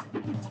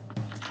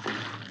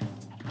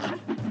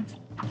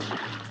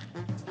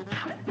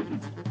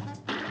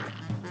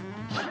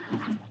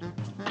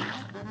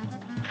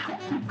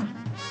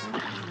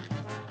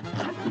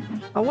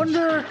 I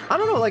wonder, I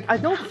don't know, like, I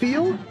don't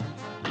feel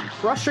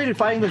frustrated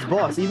fighting this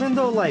boss, even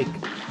though, like,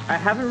 I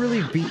haven't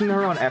really beaten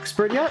her on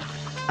expert yet.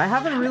 I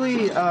haven't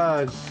really,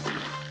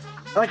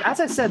 like, as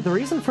I said, the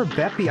reason for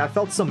Beppy I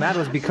felt so mad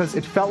was because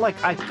it felt like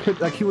I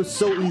could, like, he was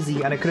so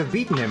easy and I could have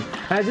beaten him,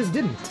 and I just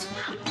didn't.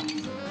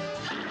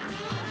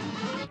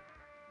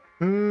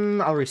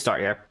 I'll restart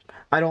here.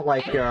 I don't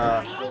like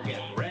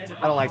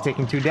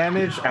taking 2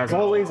 damage, as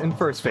always, in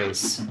first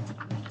phase.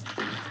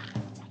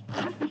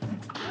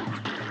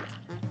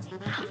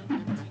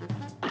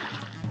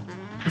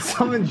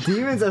 Summon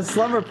demons at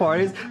slumber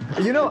parties.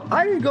 You know,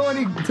 I didn't go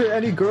to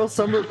any girl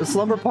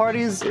slumber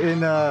parties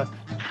in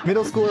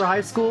middle school or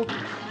high school.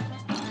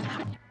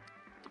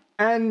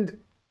 And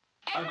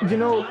you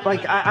know,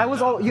 like I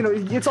was all, you know,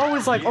 it's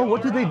always like, oh,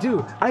 what do they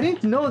do? I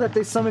didn't know that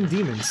they summon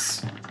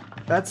demons.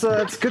 That's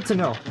good to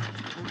know.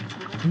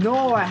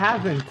 No, I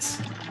haven't.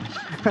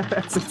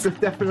 It's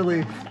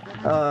definitely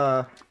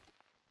that's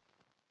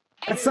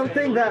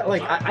something that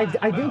like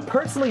I didn't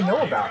personally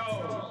know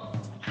about.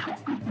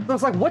 So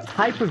it's like, what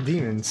type of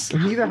demons?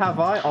 Neither have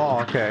I.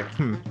 Oh, okay.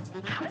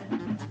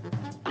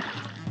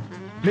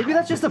 Maybe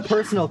that's just a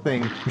personal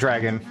thing,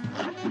 Dragon.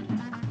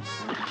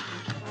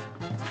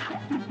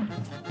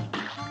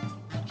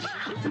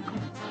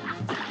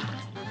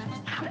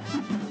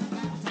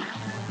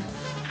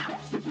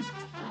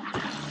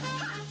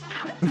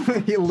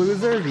 You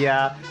losers?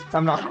 Yeah,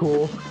 I'm not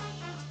cool.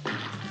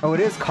 Oh,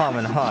 it is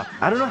common, huh?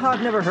 I don't know how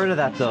I've never heard of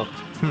that, though.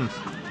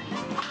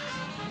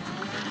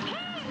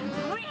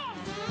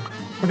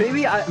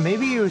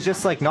 Maybe it was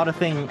just, like, not a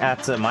thing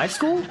at my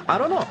school? I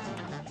don't know.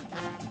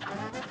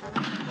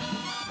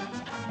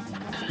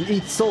 You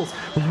eat souls.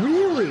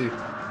 Really?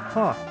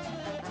 Huh.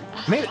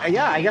 Maybe,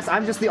 yeah, I guess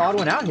I'm just the odd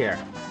one out here.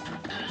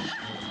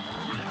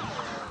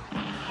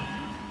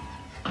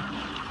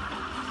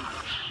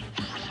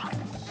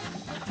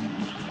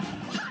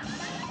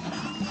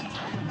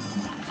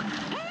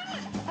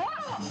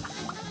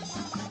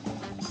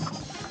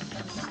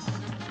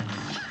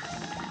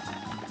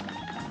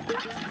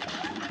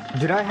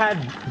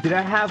 Did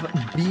I have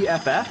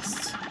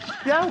BFFs?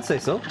 Yeah, I would say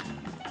so.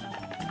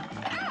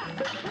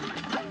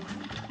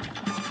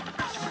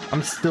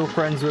 I'm still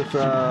friends with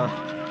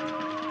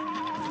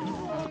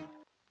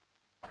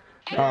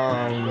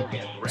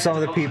some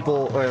of the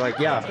people, or like,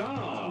 yeah,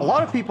 a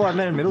lot of people I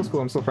met in middle school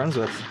I'm still friends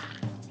with.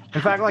 In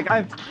fact, like,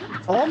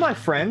 all my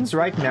friends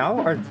right now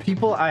are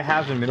people I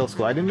have in middle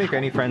school. I didn't make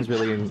any friends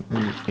really in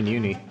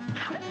uni.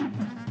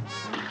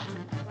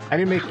 I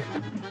didn't make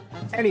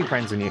any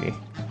friends in uni.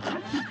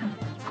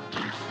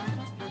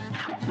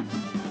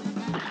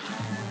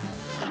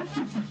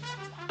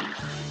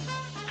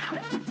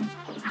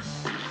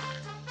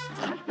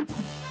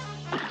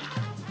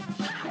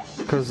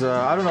 Because,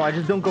 I don't know, I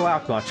just don't go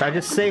out much. I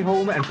just stay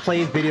home and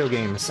play video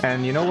games.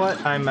 And you know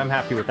what? I'm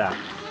happy with that.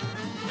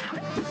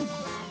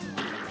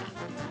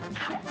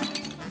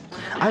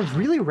 I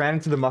really ran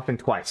into the muffin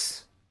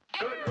twice.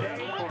 Good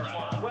day for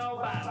a swell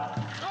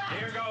battle.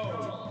 Here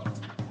goes.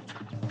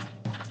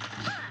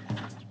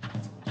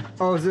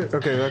 Oh, is it?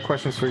 Okay, that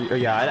question's for you. Oh,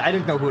 yeah, I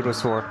didn't know who it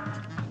was for.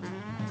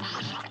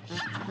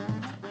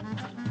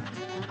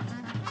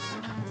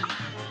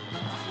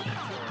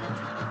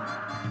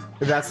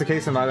 If that's the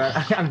case,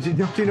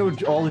 don't you know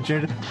all the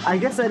gender? I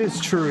guess that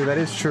is true. That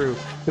is true.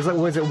 It's like,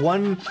 was it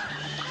one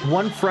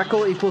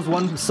freckle equals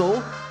one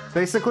soul,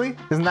 basically?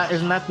 Isn't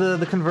that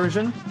the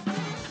conversion?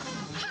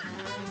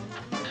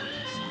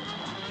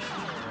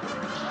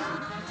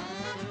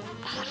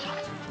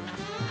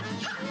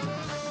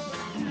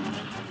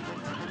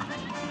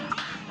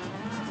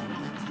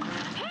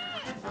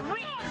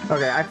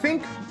 Okay, I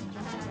think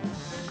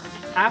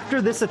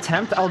after this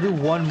attempt, I'll do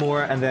one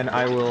more and then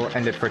I will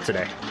end it for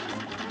today.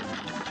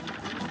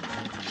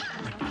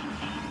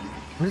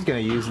 I'm just gonna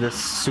use this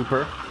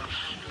super.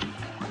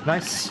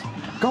 Nice.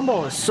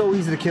 Gumball is so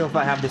easy to kill if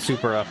I have the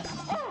super up.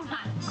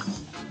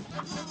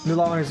 New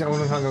Law is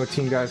only hung out with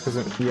teen guys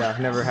because, yeah,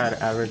 never had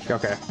average.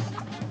 Okay.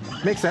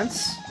 Makes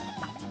sense.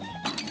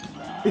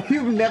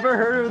 You've never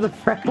heard of the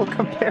freckle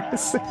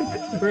comparison?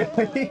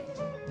 Really?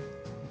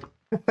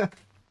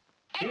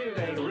 Here's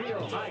a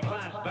real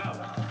high-class bout.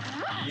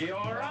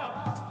 You're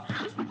up.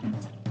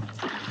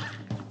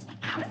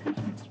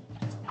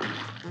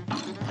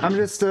 I'm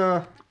just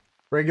a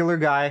regular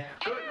guy.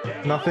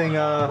 Nothing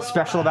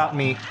special about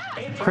me.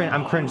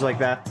 I'm cringe like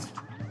that.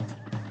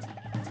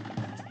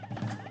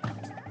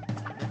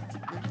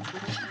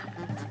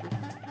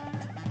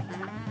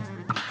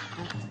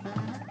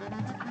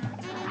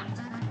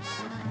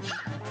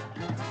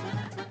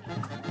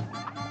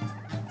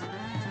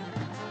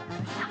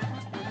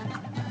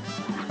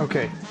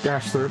 Okay,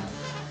 dash through.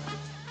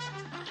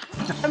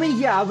 I mean,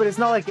 yeah, but it's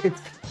not like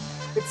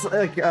it's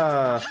like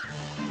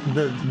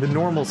the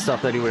normal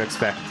stuff that you would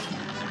expect.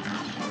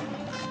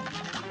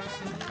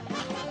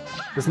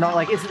 It's not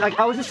like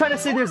I was just trying to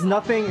say there's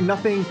nothing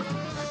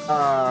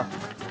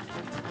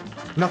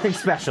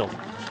special.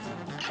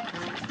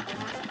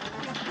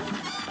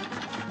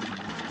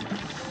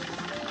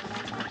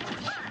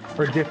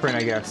 Or different,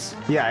 I guess.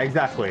 Yeah,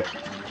 exactly.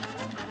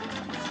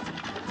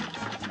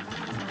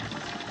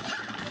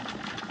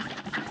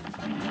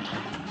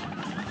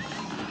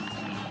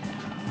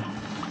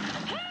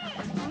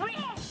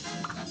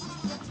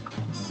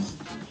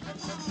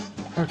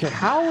 Okay,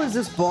 how is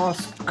this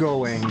boss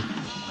going?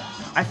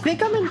 I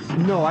think I'm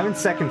in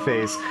second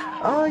phase.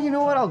 Oh, you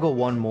know what? I'll go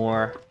one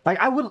more. Like,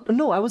 I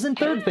was in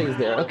third phase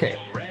there. Okay.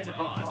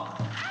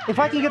 If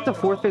I can get to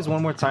fourth phase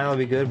one more time, that'll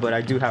be good, but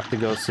I do have to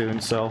go soon,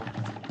 so.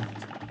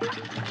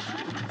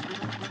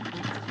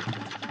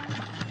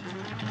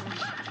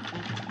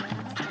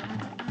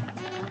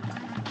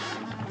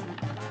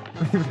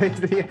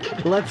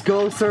 Let's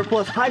go,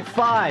 Surplus. High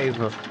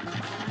five!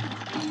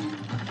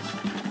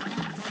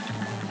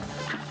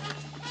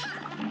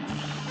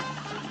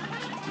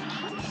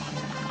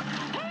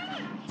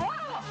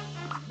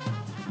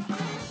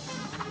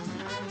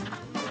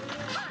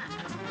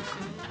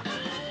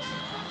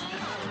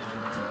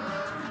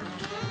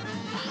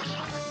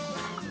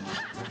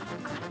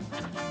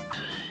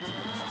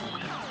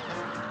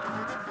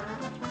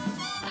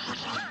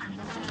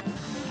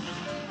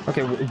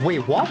 Okay,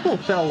 wait, Waffle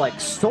fell like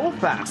so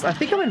fast. I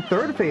think I'm in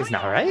third phase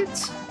now, right?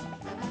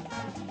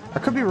 I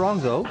could be wrong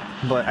though,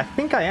 but I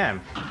think I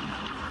am.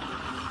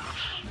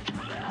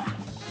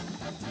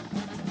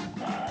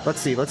 Let's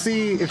see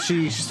if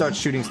she starts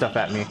shooting stuff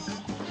at me.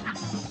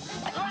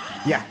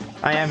 Yeah,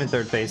 I am in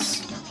third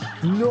phase.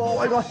 No,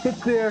 I got hit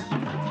there.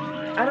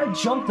 And I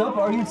jumped up,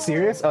 are you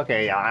serious?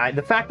 Okay, yeah,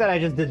 the fact that I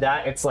just did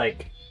that, it's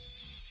like...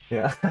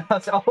 Yeah,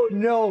 oh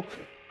no!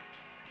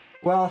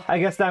 Well, I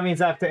guess that means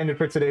I have to end it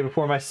for today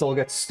before my soul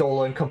gets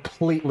stolen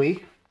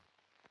completely.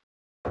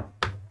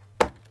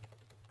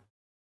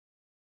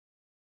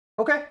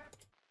 Okay.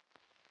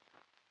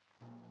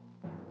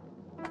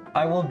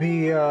 I will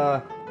be,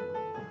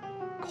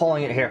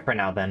 calling it here for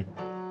now, then.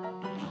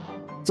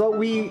 So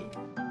we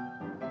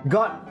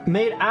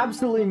made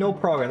absolutely no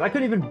progress. I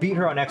couldn't even beat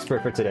her on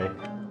Expert for today.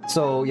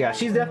 So, yeah,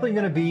 she's definitely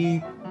gonna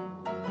be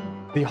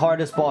the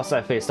hardest boss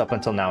I faced up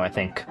until now, I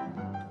think.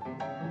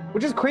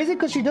 Which is crazy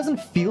because she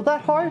doesn't feel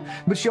that hard,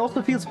 but she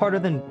also feels harder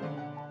than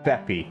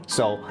Beppy.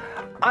 So,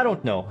 I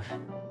don't know.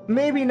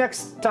 Maybe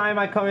next time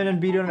I come in and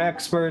beat an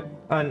expert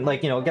and,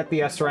 like, you know, get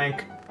the S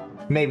rank.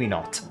 Maybe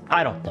not.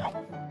 I don't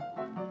know.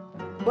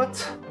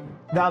 But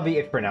that'll be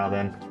it for now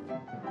then.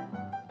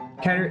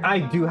 I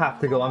do have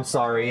to go, I'm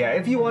sorry. Yeah,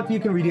 if you want, you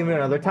can redeem it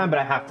another time, but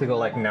I have to go,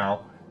 like,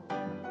 now.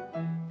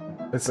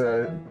 It's,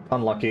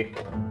 unlucky.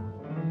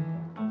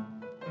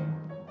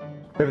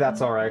 If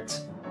that's alright.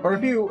 Or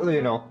if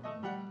you know...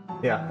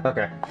 Yeah,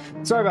 okay.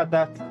 Sorry about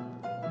that.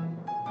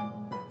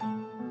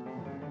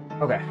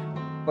 Okay.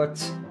 But,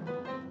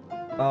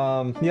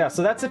 yeah,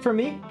 so that's it for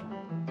me.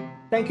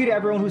 Thank you to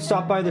everyone who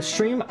stopped by the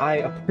stream. I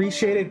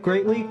appreciate it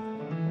greatly.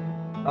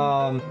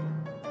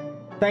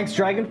 Thanks,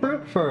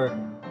 Dragonfruit, for,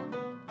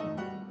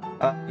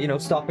 you know,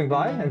 stopping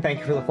by, and thank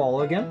you for the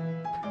follow again.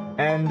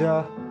 And,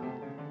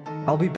 I'll be